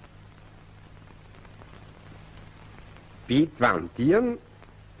 Piet van Tieren,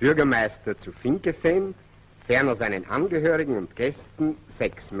 Bürgermeister zu Finkefeen, ferner seinen Angehörigen und Gästen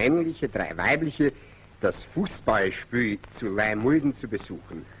 6 männliche, 3 weibliche, das Fußballspiel zu Leimulden zu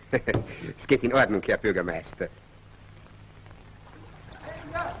besuchen. Es geht in Ordnung, Herr Bürgermeister.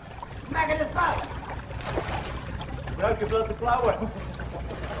 Merke das Ball. Welke blote klauwen?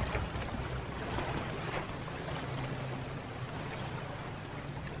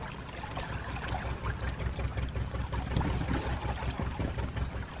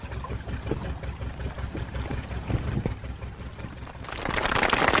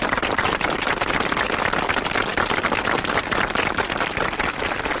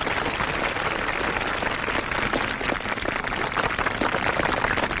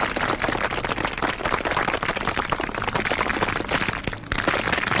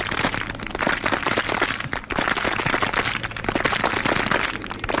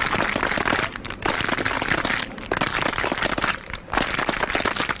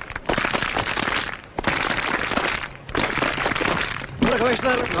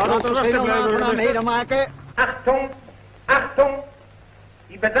 Achtung! Achtung!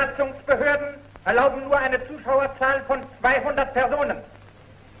 Die Besatzungsbehörden erlauben nur eine Zuschauerzahl von 200 Personen.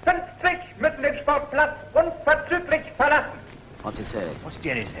 50 müssen den Sportplatz unverzüglich verlassen. What's he say? What's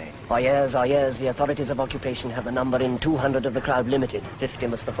Jerry say? Our years, the authorities of occupation have the number in 200 of the crowd limited. 50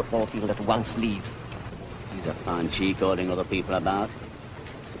 must the football field at once leave. He's a fine cheek ordering other people about.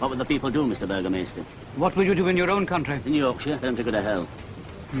 What would the people do, Mr. Burgomaster? What will you do in your own country? In Yorkshire, tell them to go to hell.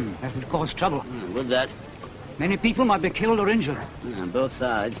 That would cause trouble. Would that? Many people might be killed or injured. On both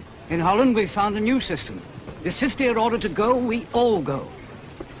sides. In Holland, we found a new system. If 50 are ordered to go, we all go.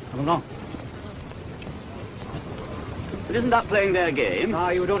 Come along. But isn't that playing their game? Ah,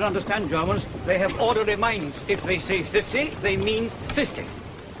 you don't understand, Germans. They have orderly minds. If they say 50, they mean 50.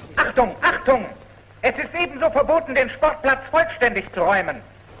 Achtung! Achtung! Es ist ebenso verboten, den Sportplatz vollständig zu räumen.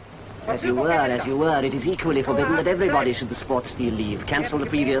 As you were, it is equally forbidden that everybody should the sports field leave. Cancel the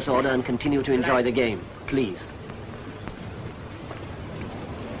previous order and continue to enjoy the game. Please.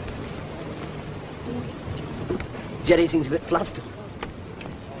 Jerry seems a bit flustered.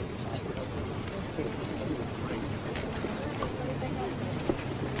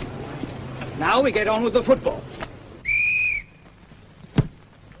 Now we get on with the football.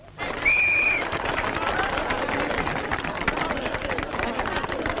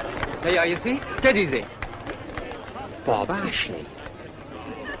 There you see? Dead easy. Bob Ashley.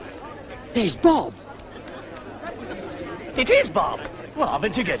 There's Bob. It is Bob. Well, I've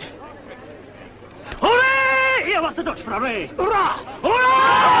been ticket. Hooray! Here, what's the Dutch for hooray? Hurrah!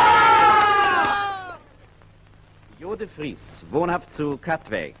 Hurrah! Jode Vries, wohnhaft zu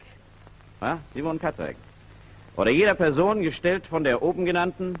Katwijk. Ja, Sie wohnen Katwijk. Oder jeder Person gestellt von der oben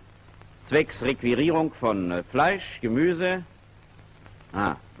genannten, zwecks Requirierung von Fleisch, Gemüse,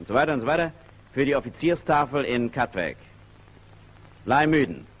 und so weiter, für die Offizierstafel in Katwijk.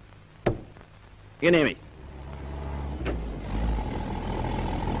 Leihmüden. Genehmigt.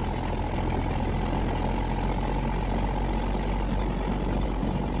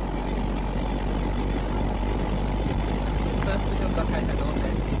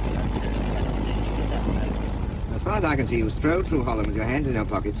 As far as I can see, you strolled through Holland with your hands in your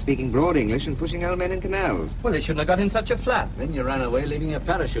pockets, speaking broad English and pushing old men in canals. Well, they shouldn't have got in such a flap. Then you ran away, leaving your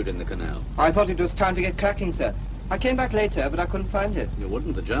parachute in the canal. I thought it was time to get cracking, sir. I came back later, but I couldn't find it. You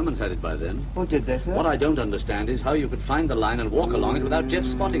wouldn't. The Germans had it by then. Oh, did they, sir? What I don't understand is how you could find the line and walk along it without Jeff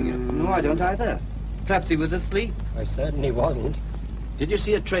spotting you. No, I don't either. Perhaps he was asleep. I certainly wasn't. Did you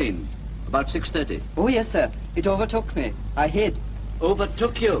see a train? About 6:30. Oh, yes, sir. It overtook me. I hid.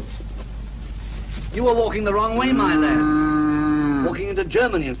 Overtook you? You were walking the wrong way, my lad. Walking into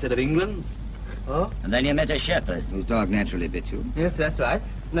Germany instead of England. Oh? And then you met a shepherd. Whose dog naturally bit you. Yes, that's right.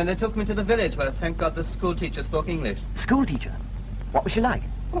 And then they took me to the village where, thank God, the school teacher spoke English. School teacher? What was she like?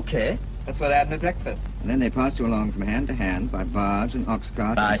 Okay. That's where I had my breakfast. And then they passed you along from hand to hand by barge and ox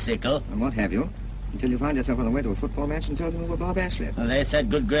cart. Bicycle. And what have you, until you found yourself on the way to a football match and told them you were Bob Ashley. And they said,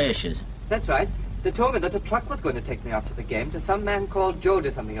 good gracious. That's right. They told me that a truck was going to take me after the game to some man called Joe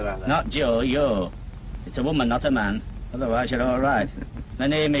or something or other. Not Joe, Yo. It's a woman, not a man. Otherwise, you're all right. My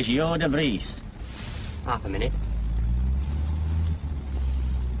name is Jo de Vries. Half a minute.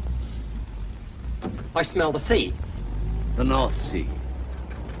 I smell the sea. The North Sea.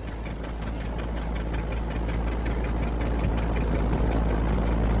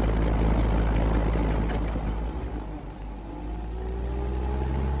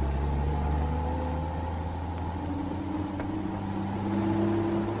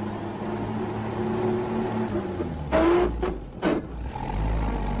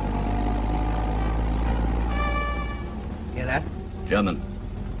 Hear that? German.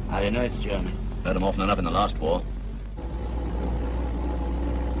 How do you know it's German? Heard them often enough in the last war.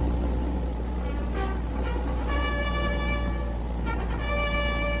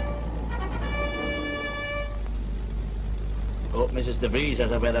 Hope Mrs. de Vries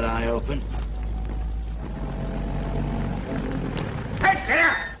has her weather eye open.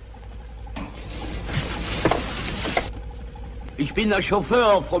 Ich bin der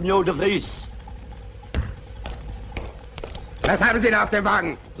Chauffeur von Jo de Vries. Was haben Sie da auf dem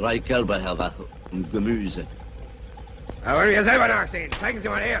Wagen? 3 Kälber, Herr Wache, und Gemüse. Da wollen wir selber nachsehen. Zeigen Sie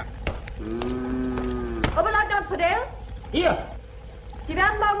mal her. Oberleutnant Podell? Hier. Sie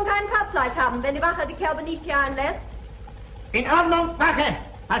werden morgen kein Kalbfleisch haben, wenn die Wache die Kälber nicht hier einlässt. In Ordnung, Wache.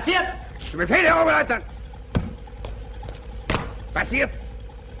 Passiert. Zu Befehl, Herr Oberleutnant. Passiert.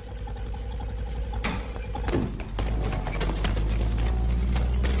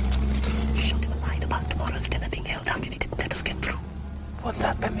 About tomorrow's dinner being held up if he didn't let us get through. Would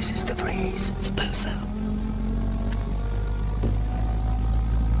that be Mrs. de Vries? Suppose so.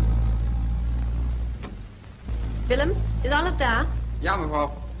 Willem, is alles da? Ja,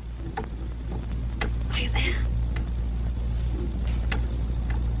 mevrouw. Are you there?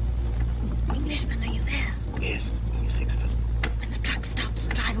 Englishman, are you there? Yes, only 6 of us. When the truck stops,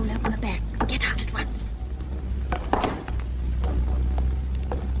 the driver will open the back. Get out at once.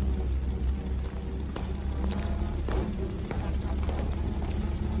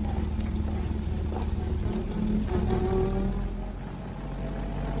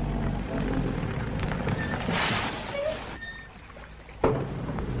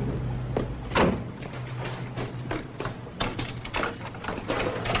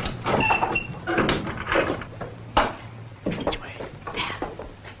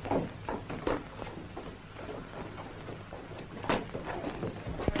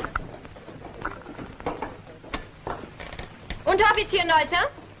 Unteroffizier Neusser?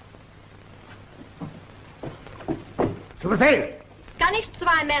 Zu Befehl. Kann ich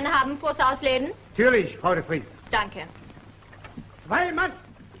 2 Männer haben fürs Ausleden? Natürlich, Frau de Vries. Danke. 2 Mann.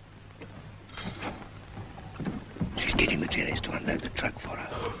 She's getting the Jerry's to unload the truck for her.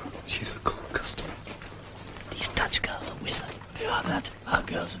 She's a cool customer. These Dutch girls are with her. They are that. Our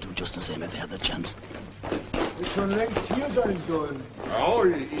girls would do just the same if they had the chance. Wird schon längst hier sein sollen. Ja,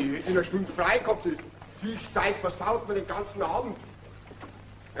 ich hätte in einer Stunde frei gehabt. Das Fischzeug versaut mir den ganzen Abend.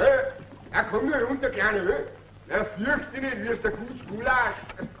 Ja, komm nur runter, Kleine. Na, fürchte dich nicht, wirst ein gutes Gulasch.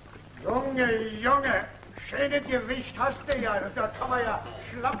 Junge, Junge, schöne Gewicht hast du ja. Da kann man ja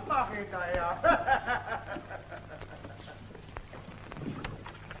schlapp machen hinterher.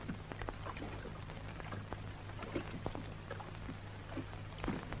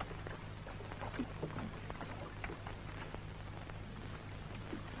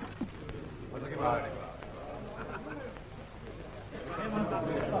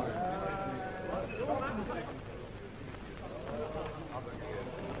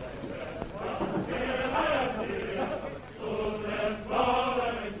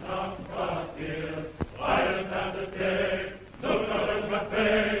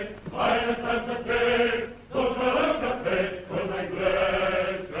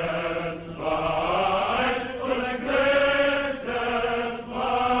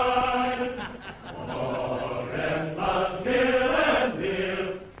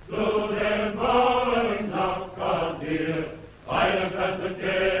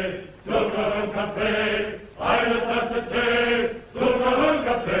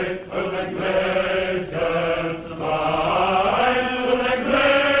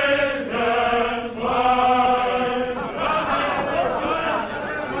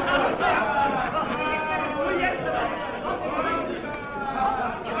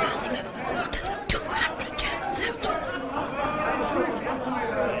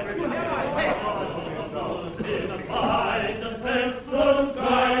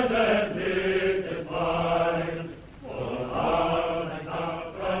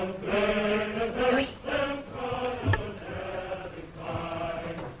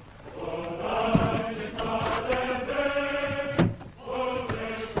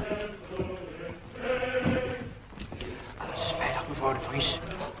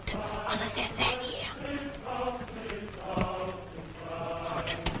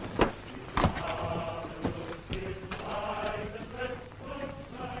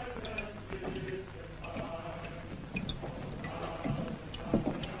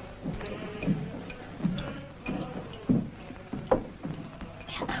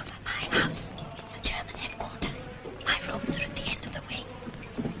 house. It's the German headquarters. My rooms are at the end of the wing.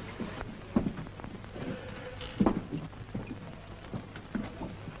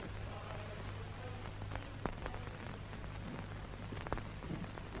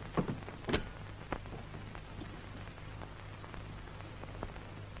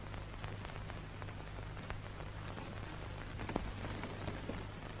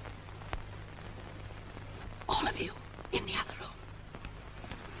 All of you in the other room.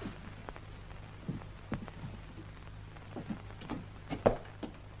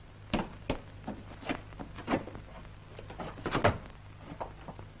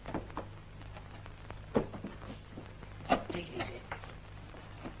 Take it easy.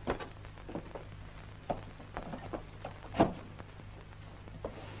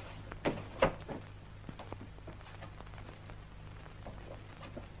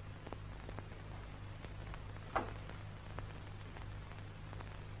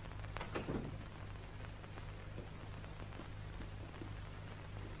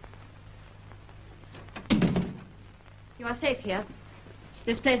 You are safe here.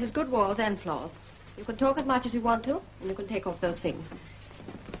 This place has good walls and floors. You can talk as much as you want to, and you can take off those things.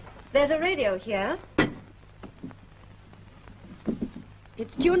 There's a radio here.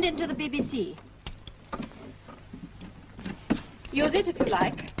 It's tuned into the BBC. Use it if you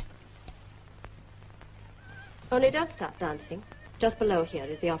like. Only don't stop dancing. Just below here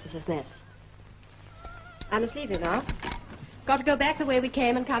is the officer's mess. I must leave you now. Got to go back the way we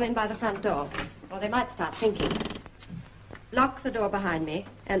came and come in by the front door, or they might start thinking. Lock the door behind me,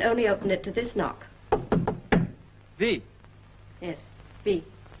 and only open it to this knock. V. Yes, V.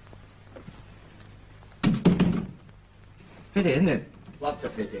 Pity, isn't it? What's a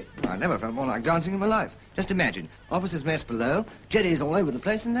pity? I never felt more like dancing in my life. Just imagine, officers' mess below, jetties all over the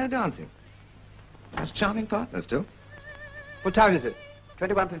place, and no dancing. That's charming partners, too. What time is it?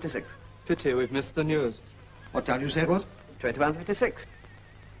 21:56. Pity, we've missed the news. What time did you say it was? 21:56.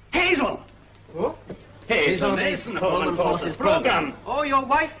 Hazel! Who? Hazel Mason, Home Forces Program. Oh, your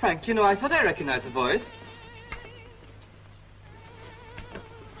wife, Frank. You know, I thought I recognized the voice.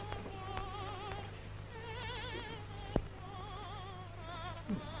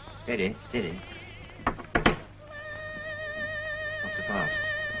 Steady, steady. Not so fast.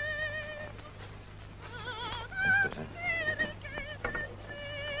 That's better.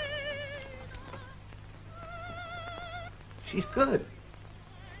 She's good.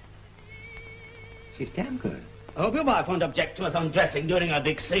 She's damn good. I hope your wife won't object to us undressing during our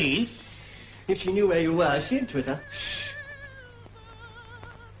big scene. If she knew where you were, she'd Twitter.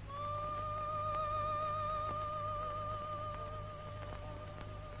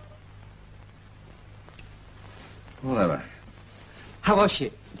 All over. How was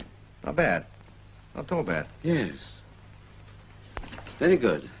she? Not bad. Not all bad. Yes. Very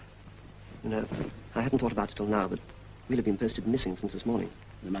good. No, I hadn't thought about it till now, but we'll have been posted missing since this morning.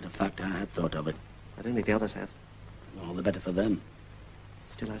 As a matter of fact, I had thought of it. I don't think the others have. All the better for them.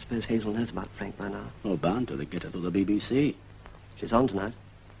 Still, I suppose Hazel knows about Frank by now. Oh, bound to. They get her through the BBC. She's on tonight.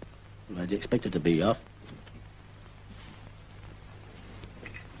 Well, I'd expect her to be off.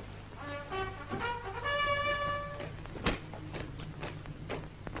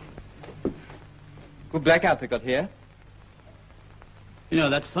 Good blackout they got here. You know,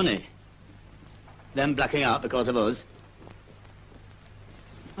 that's funny. Them blacking out because of us.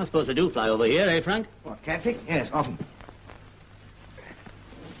 I suppose we do fly over here, eh, Frank? What, Catwick? Yes, often.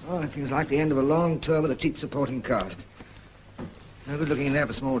 Oh, it feels like the end of a long tour with a cheap supporting cast. No good looking in there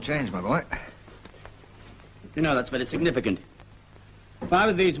for small change, my boy. You know, that's very significant. 5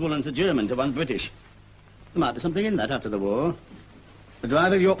 of these woolens are German to 1 British. There might be something in that after the war. The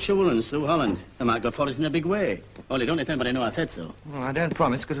drive of Yorkshire woolens through Holland. They might go for it in a big way. Only don't let anybody know I said so. Well, I don't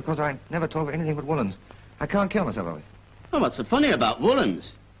promise, because, of course, I never talk of anything but woolens. I can't kill myself over it. Well, what's so funny about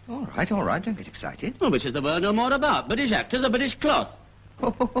woolens? All right, don't get excited. Well, which is the world know more about? British actors or British cloth?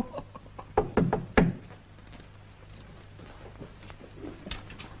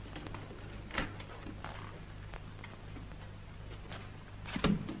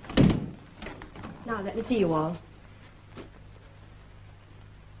 Now, let me see you all.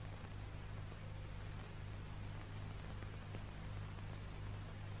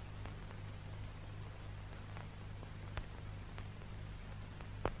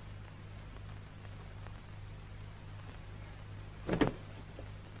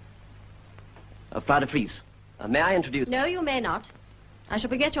 Frau de Vries. May I introduce... No, you may not. I shall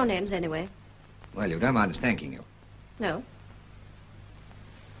forget your names anyway. Well, you don't mind us thanking you. No.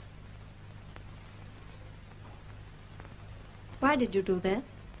 Why did you do that?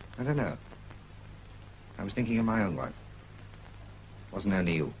 I don't know. I was thinking of my own wife. Wasn't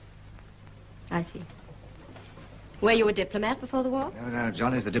only you. I see. Were you a diplomat before the war? No,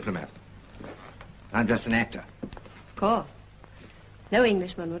 John is the diplomat. I'm just an actor. Of course. No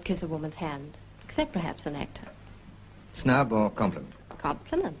Englishman would kiss a woman's hand, except perhaps an actor. Snub or compliment?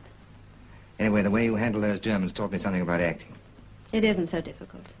 Compliment. Anyway, the way you handle those Germans taught me something about acting. It isn't so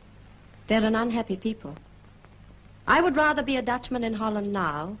difficult. They're an unhappy people. I would rather be a Dutchman in Holland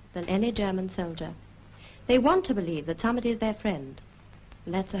now than any German soldier. They want to believe that somebody is their friend.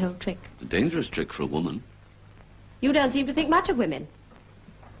 And that's the whole trick. A dangerous trick for a woman. You don't seem to think much of women.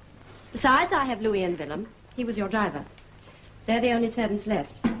 Besides, I have Louis and Willem. He was your driver. They're the only servants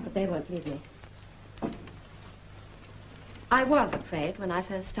left, but they won't leave me. I was afraid when I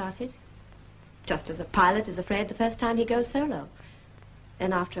first started. Just as a pilot is afraid the first time he goes solo.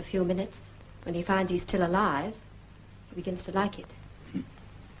 Then after a few minutes, when he finds he's still alive, he begins to like it.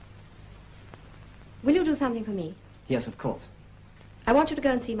 Will you do something for me? Yes, of course. I want you to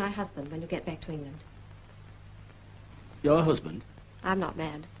go and see my husband when you get back to England. Your husband? I'm not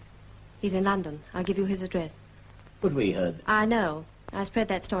mad. He's in London. I'll give you his address. But we heard... I know. I spread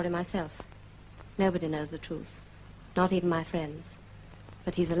that story myself. Nobody knows the truth. Not even my friends.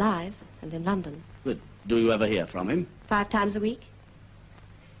 But he's alive and in London. But do you ever hear from him? 5 times a week.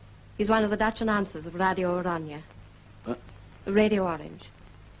 He's one of the Dutch announcers of Radio Oranje. Radio Orange.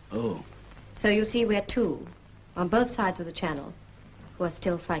 Oh. So you see, we're two, on both sides of the channel, who are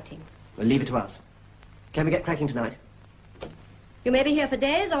still fighting. Well, leave it to us. Can we get cracking tonight? You may be here for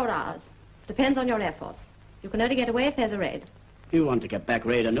days or hours. Depends on your Air Force. You can only get away if there's a raid. You want to get back,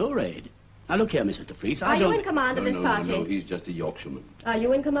 raid or no raid? Now, look here, Mrs. de Vries, Are you in command of this party? No, he's just a Yorkshireman. Are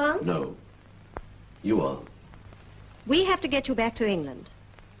you in command? No. You are. We have to get you back to England.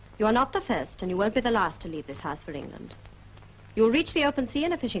 You are not the first, and you won't be the last to leave this house for England. You'll reach the open sea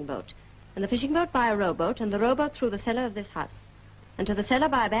in a fishing boat, and the fishing boat by a rowboat, and the rowboat through the cellar of this house, and to the cellar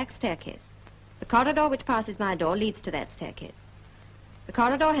by a back staircase. The corridor which passes my door leads to that staircase. The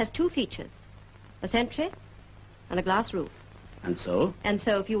corridor has 2 features, a sentry and a glass roof. And so? And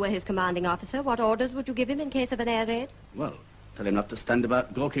so if you were his commanding officer, what orders would you give him in case of an air raid? Well, tell him not to stand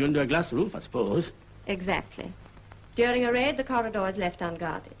about gawking under a glass roof, I suppose. Exactly. During a raid, the corridor is left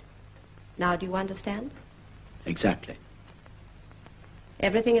unguarded. Now, do you understand? Exactly.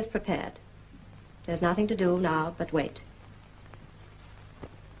 Everything is prepared. There's nothing to do now but wait.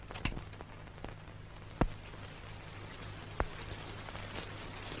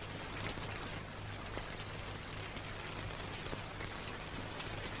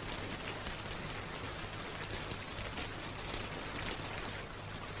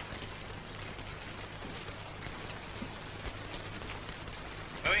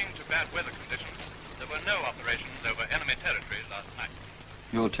 Owing to bad weather conditions, there were no operations over enemy territories last night.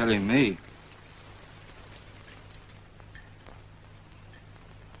 You're telling me.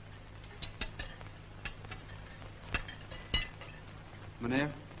 Meneer?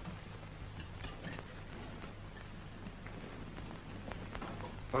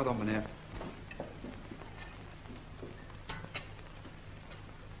 Pardon, meneer.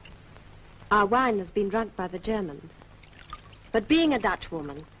 Our wine has been drunk by the Germans. But being a Dutch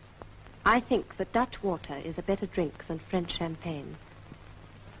woman, I think that Dutch water is a better drink than French champagne.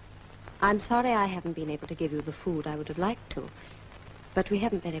 I'm sorry I haven't been able to give you the food I would have liked to, but we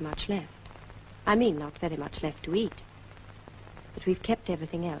haven't very much left. I mean, not very much left to eat. But we've kept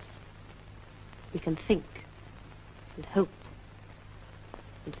everything else. We can think, and hope,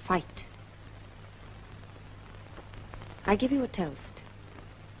 and fight. I give you a toast.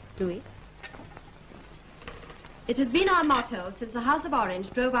 Louis? It has been our motto since the House of Orange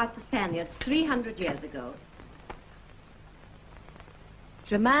drove out the Spaniards 300 years ago.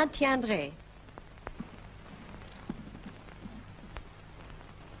 Je maintiendrai.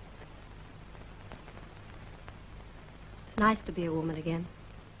 It's nice to be a woman again,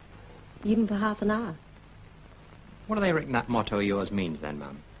 even for half an hour. What do they reckon that motto of yours means then,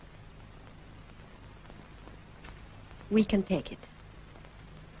 Mum? We can take it.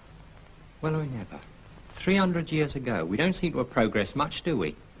 Well, we never. 300 years ago. We don't seem to have progressed much, do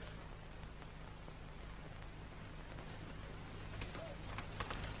we?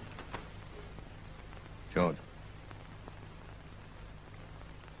 George.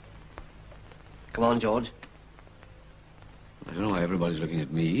 Come on, George. I don't know why everybody's looking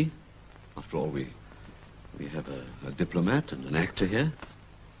at me. After all, we have a diplomat and an actor here.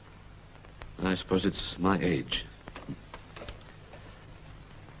 I suppose it's my age.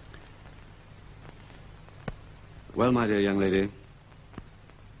 Well, my dear young lady,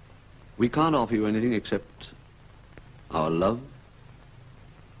 we can't offer you anything except our love,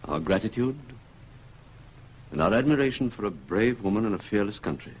 our gratitude, and our admiration for a brave woman and a fearless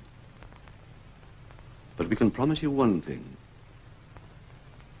country. But we can promise you one thing.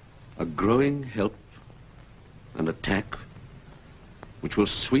 A growing help and attack which will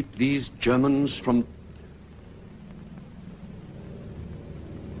sweep these Germans from...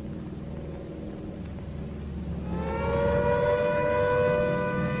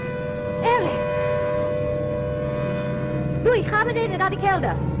 Louis, ga beneden naar de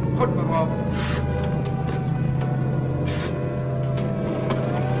kelder. Goed, mevrouw.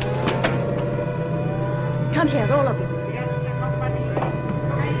 Come here, all of you.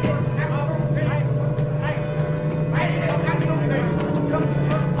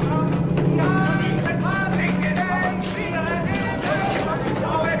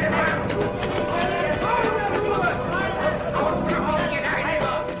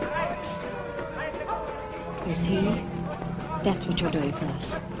 You see? That's what you're doing for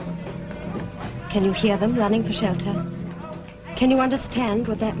us. Can you hear them running for shelter? Can you understand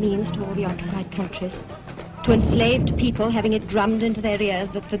what that means to all the occupied countries? To enslaved people having it drummed into their ears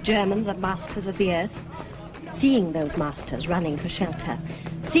that the Germans are masters of the earth? Seeing those masters running for shelter,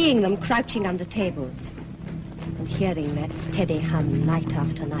 seeing them crouching under tables, and hearing that steady hum night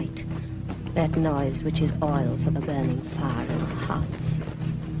after night, that noise which is oil for the burning fire in our hearts.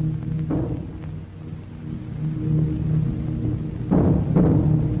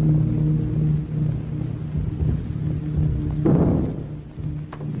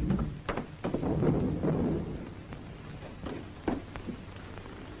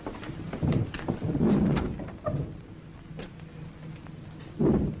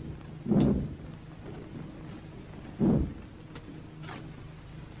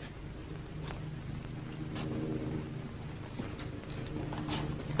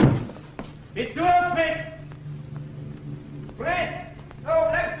 Bist du es, Fritz? Fritz! Wo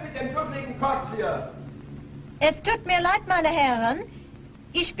bleibst du mit dem dusseligen Kotz hier? Es tut mir leid, meine Herren.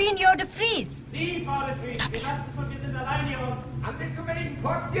 Ich bin Jode Fries. Sie, Frau de Fries, wir lassen es von wir sind allein hier unten. Haben Sie zufällig einen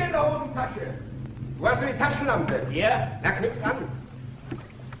Kotz hier in der Hosentasche? Wo hast du die Taschenlampe? Hier. Na, knips an.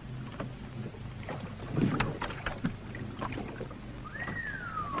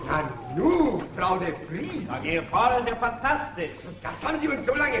 Na nu, Frau de Vries. Na, Ihre Frau, das ist ja fantastisch. Das haben Sie uns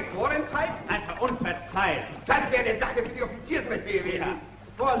so lange vorenthalten? Einfach unverzeihlich. Das wäre eine Sache für die Offiziersmesse gewesen. Ja.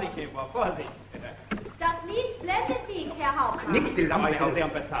 Vorsicht, Frau, Vorsicht. Das Licht blendet mich, Herr Hauptmann. Nimmst die Lampe aus. Sie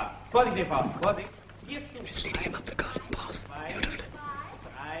haben bezahlt. Vorsicht, Frau, Vorsicht. Hier steht. She's leading him up the garden path. Beautifully.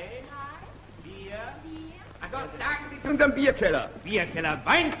 3, 4. Also sagen Sie zu unserem Bierkeller. Bierkeller,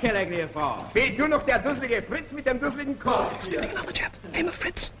 Weinkeller, gnädige Frau. Es fehlt nur noch der dusselige Fritz mit dem dusseligen Kotz. He's doing another chap. Name of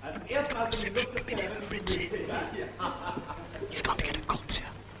Fritz. Reception committee for Fritzy. He's gone to get a Kolzia.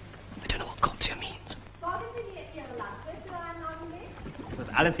 I don't know what Kolzia means. Folgen Sie mir Ihre Lampe für einen Augenblick? Ist das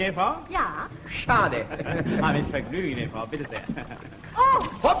alles, gnädige Frau? Ja. Schade. Mit Vergnügen, gnädige Frau, bitte sehr. Oh!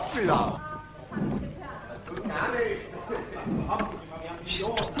 Hoppla! She's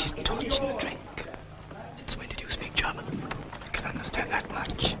dropped his tons in the drink. Since when did you speak German? I can understand that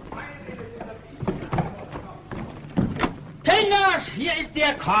much. Kinders, hier ist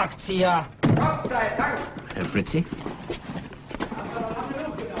der Korkzieher. Gott sei Dank. Herr Fritzi?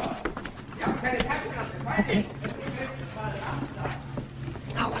 Wir haben keine Taschenlampe. Okay.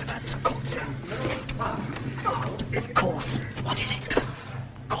 Now what about this Kolzia? Oh, of course. What is it?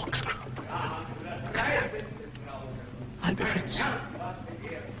 Corkscrew. I'll be Fritz.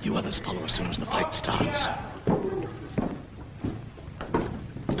 You others follow as soon as the fight starts.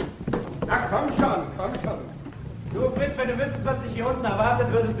 Na komm schon, komm schon. Du, Fritz, wenn du wüsstest, was dich hier unten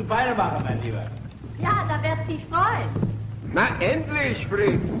erwartet, würdest du Beine machen, mein Lieber. Ja, da wird sich freuen. Na endlich,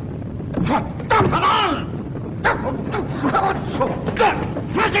 Fritz. Verdammt nochmal!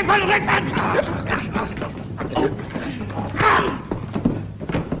 Fass ihn von rückwärts!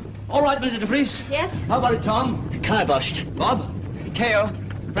 All right, Mr. DeFries. Yes? How about it, Tom? Kiboshed. Bob? K.O.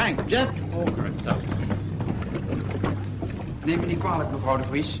 Frank? Jeff? Oh, correct, zo. Neem me niet kwalijk, mevrouw de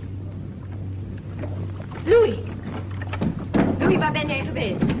Vries. Louis. Louis, waar ben jij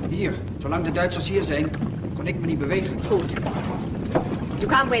geweest? Hier, zolang de Duitsers hier zijn, kon ik me niet bewegen. Goed. You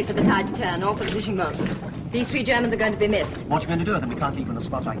can't wait for the tide to turn or for the fishing boat. These 3 Germans are going to be missed. What are you going to do with them? We can't leave them in a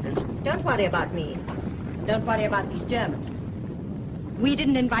spot like this. Don't worry about me. And don't worry about these Germans. We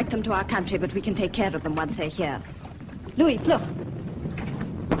didn't invite them to our country, but we can take care of them once they're here. Louis, vlug.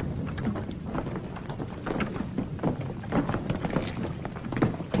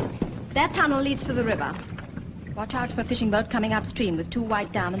 That tunnel leads to the river. Watch out for a fishing boat coming upstream with 2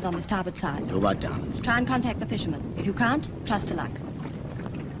 white diamonds on the starboard side. 2 white diamonds. Try and contact the fishermen. If you can't, trust to luck.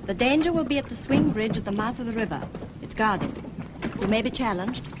 The danger will be at the swing bridge at the mouth of the river. It's guarded. You may be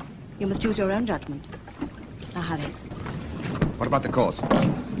challenged. You must use your own judgment. Now hurry. What about the course?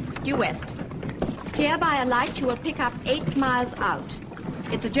 Due west. Steer by a light you will pick up 8 miles out.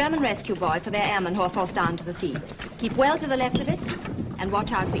 It's a German rescue buoy for their airmen who are forced down to the sea. Keep well to the left of it and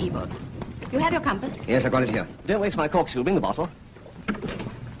watch out for E-boats. You have your compass? Yes, I've got it here. Don't waste my corkscrew. Bring the bottle.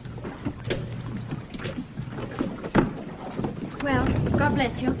 Well, God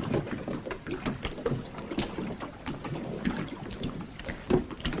bless you.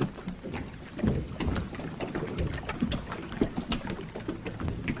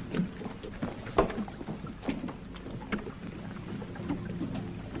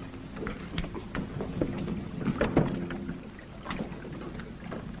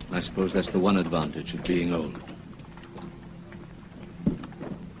 I suppose that's the one advantage of being old.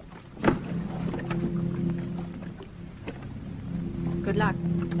 Good luck.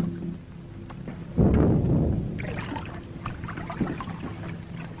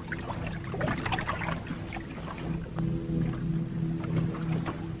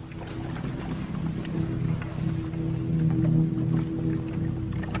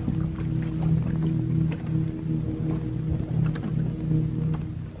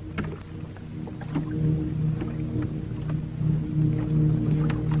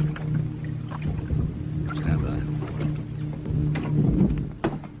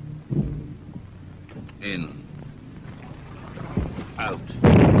 In. Out.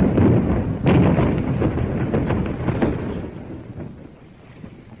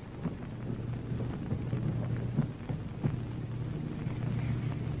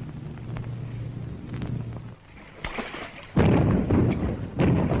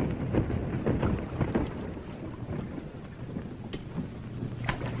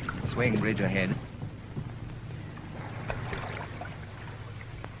 Swing bridge ahead.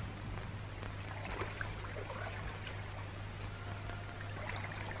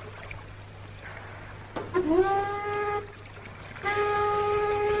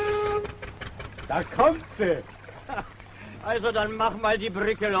 Da kommt sie. Also dann mach mal die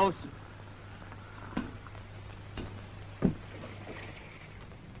Brücke los.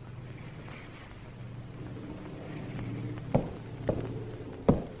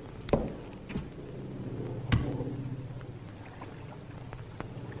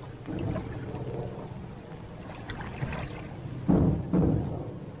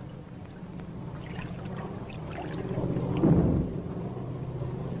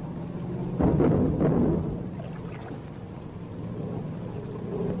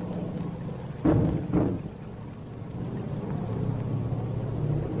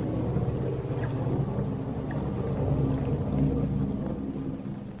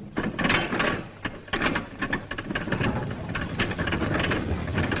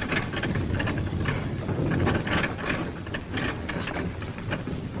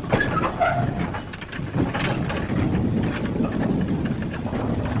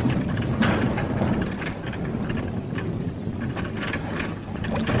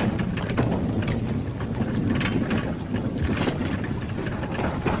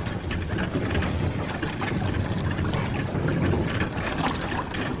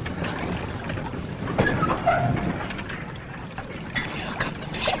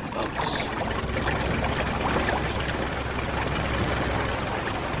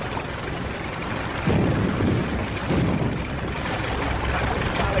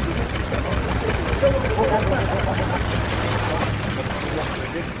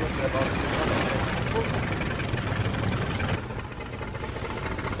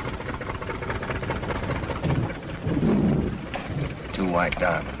 White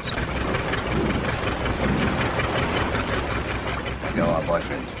diamonds. You're our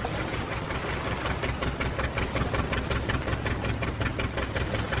boyfriend.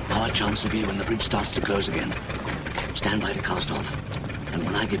 Our chance will be when the bridge starts to close again. Stand by to cast off. And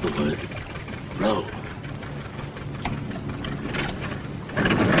when I give the word, row.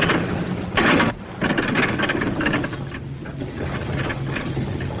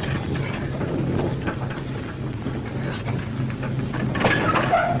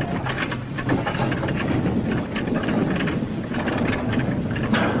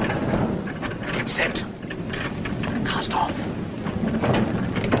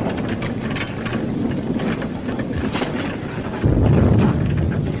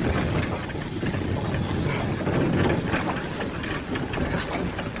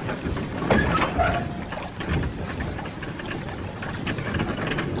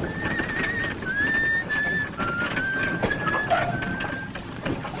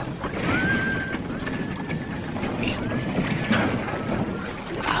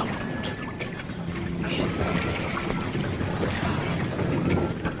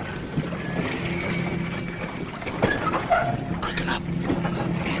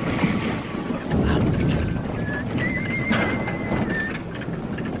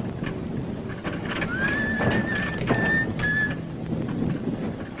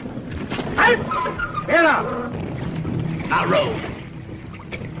 Now row.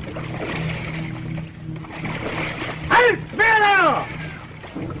 Halt! Wer da?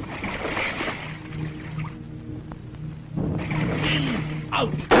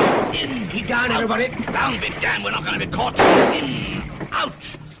 Out! In! Keep down, everybody. Down, big Dan, we're not going to be caught. In! Out!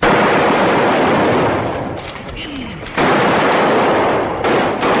 In!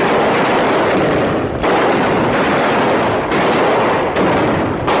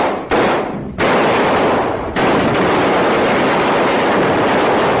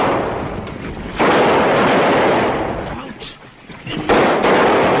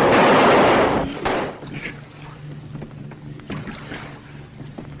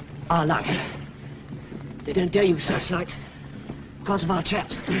 Our luck. They don't dare use searchlights because of our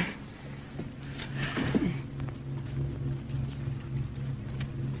traps.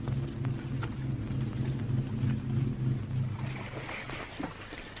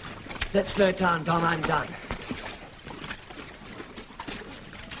 Let's slow it down, Tom. I'm done.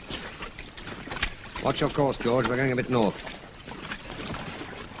 Watch your course, George. We're going a bit north.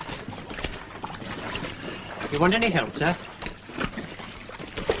 You want any help, sir?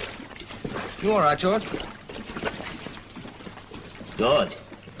 You all right, George? Good.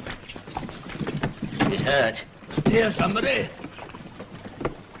 It hurt. Steer, somebody.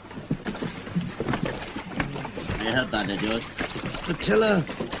 You heard that, did you? The tiller.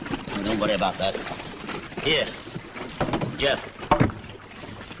 Oh, don't worry about that. Here. Jeff.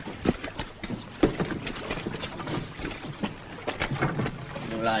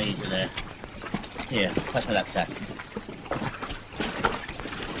 You lie easy there. Here, pass me that sack.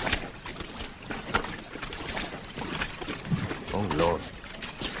 Oh, Lord.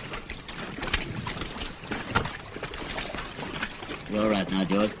 You're all right now,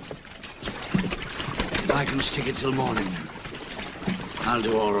 George. I can stick it till morning. I'll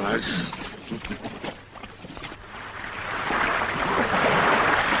do all right.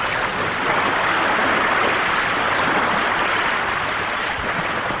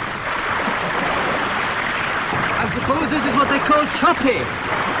 I suppose this is what they call choppy.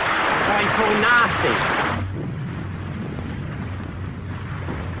 I call nasty.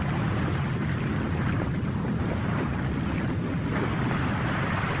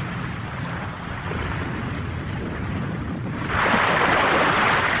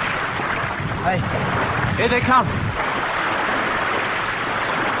 Here they come.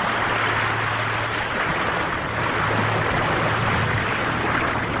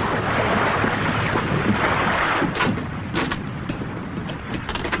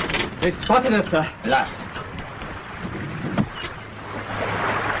 They've spotted us, sir. Last.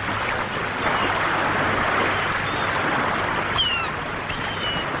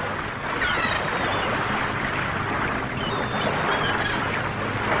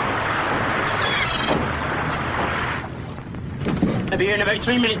 They'll be here in about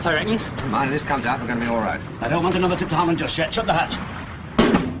 3 minutes, I reckon. Mind, if this comes out, we're going to be all right. I don't want another tip to Holland just yet. Shut the hatch.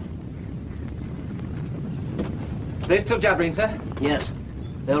 They're still jabbering, sir? Yes.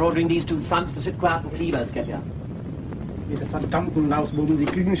 They're ordering these two thumps to sit quiet and fliehen, Skipper. Diese verdammten Lausbuben, sie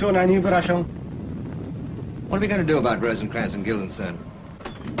kriegen schon eine Überraschung. What are we going to do about Rosencrantz and Guildenstern?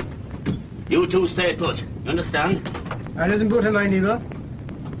 You two stay put. You understand? Alles im Gute, mein Lieber.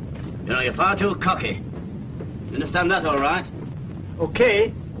 You know, you're far too cocky. You understand that all right?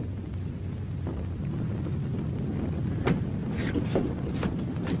 Okay.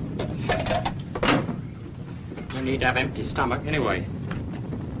 No need to have empty stomach, anyway.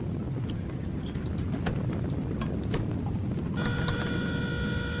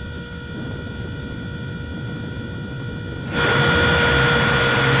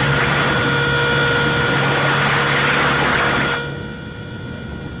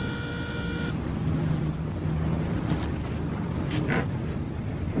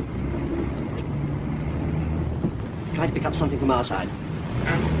 Try to pick up something from our side.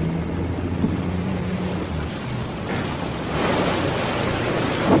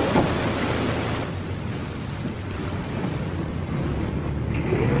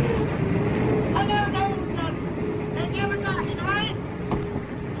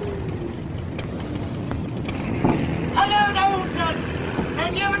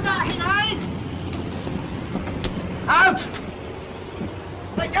 Out!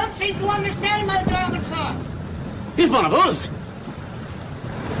 They don't seem to understand my German, sir. He's one of us.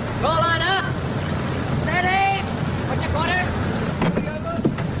 Roll line up. Steady. Watch your quarter.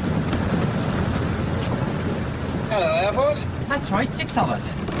 Hello, Air Force. That's right, 6 of us.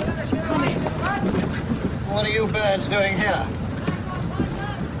 What are you birds doing here?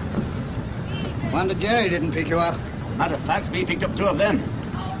 Wonder Jerry didn't pick you up. Matter of fact, we picked up 2 of them.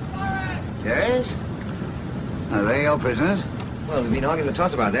 Yes? Are they your prisoners? Well, we've been arguing the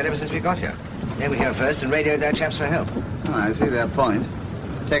toss about that ever since we got here. They were here first and radioed their chaps for help. Oh, I see their point.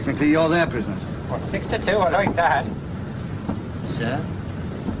 Technically, you're their prisoners. What, 6 to 2? I like that. Sir?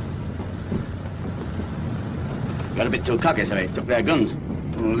 Got a bit too cocky, sir. They took their guns.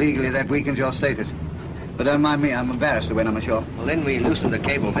 Well, legally, that weakens your status. But don't mind me, I'm embarrassed when I'm ashore. Well, then we loosened the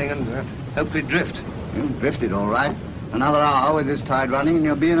cable thing and hoped we'd drift. You drifted, all right. Another hour with this tide running and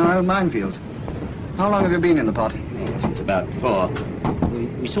you'll be in our own minefields. How long have you been in the pot? Since about 4.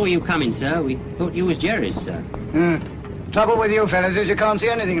 We saw you coming, sir. We thought you was Jerry's, sir. Trouble with you fellas is you can't see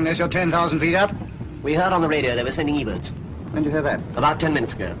anything unless you're 10,000 feet up. We heard on the radio they were sending E-boats. When did you hear that? About 10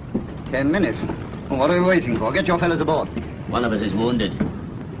 minutes ago. 10 minutes? Well, what are we waiting for? Get your fellas aboard. One of us is wounded.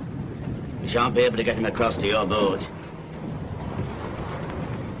 We shan't be able to get him across to your boat.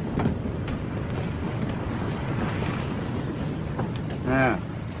 Yeah.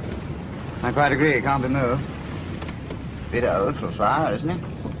 I quite agree, it can't be moved. Bit old for a flower, isn't it?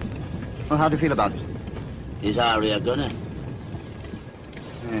 Well, how do you feel about it? Is Ari a gunner?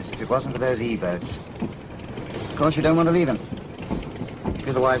 Yes, if it wasn't for those E-boats. Of course, you don't want to leave him. It'd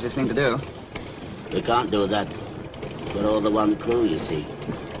be the wisest thing to do. We can't do that. We're all the one crew, you see.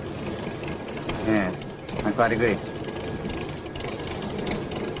 Yeah, I quite agree.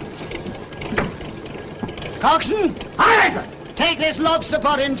 Coxswain! Aye! Take this lobster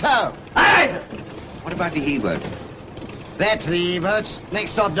pot in tow. Aye! What about the E-boats? That's the E-boats.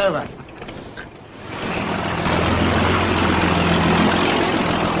 Next stop, Dover.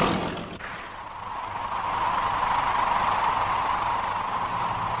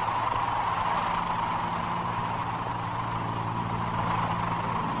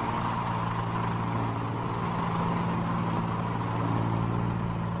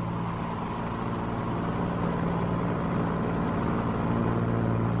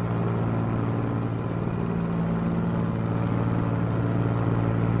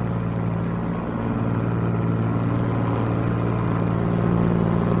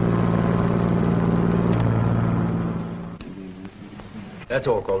 That's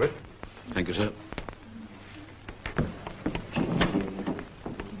all, Corbett. Thank you, sir.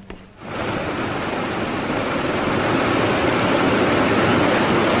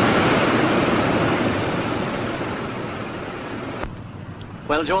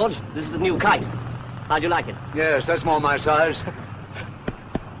 Well, George, this is the new kite. How'd you like it? Yes, that's more my size.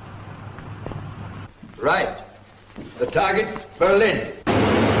 Right. The target's Berlin.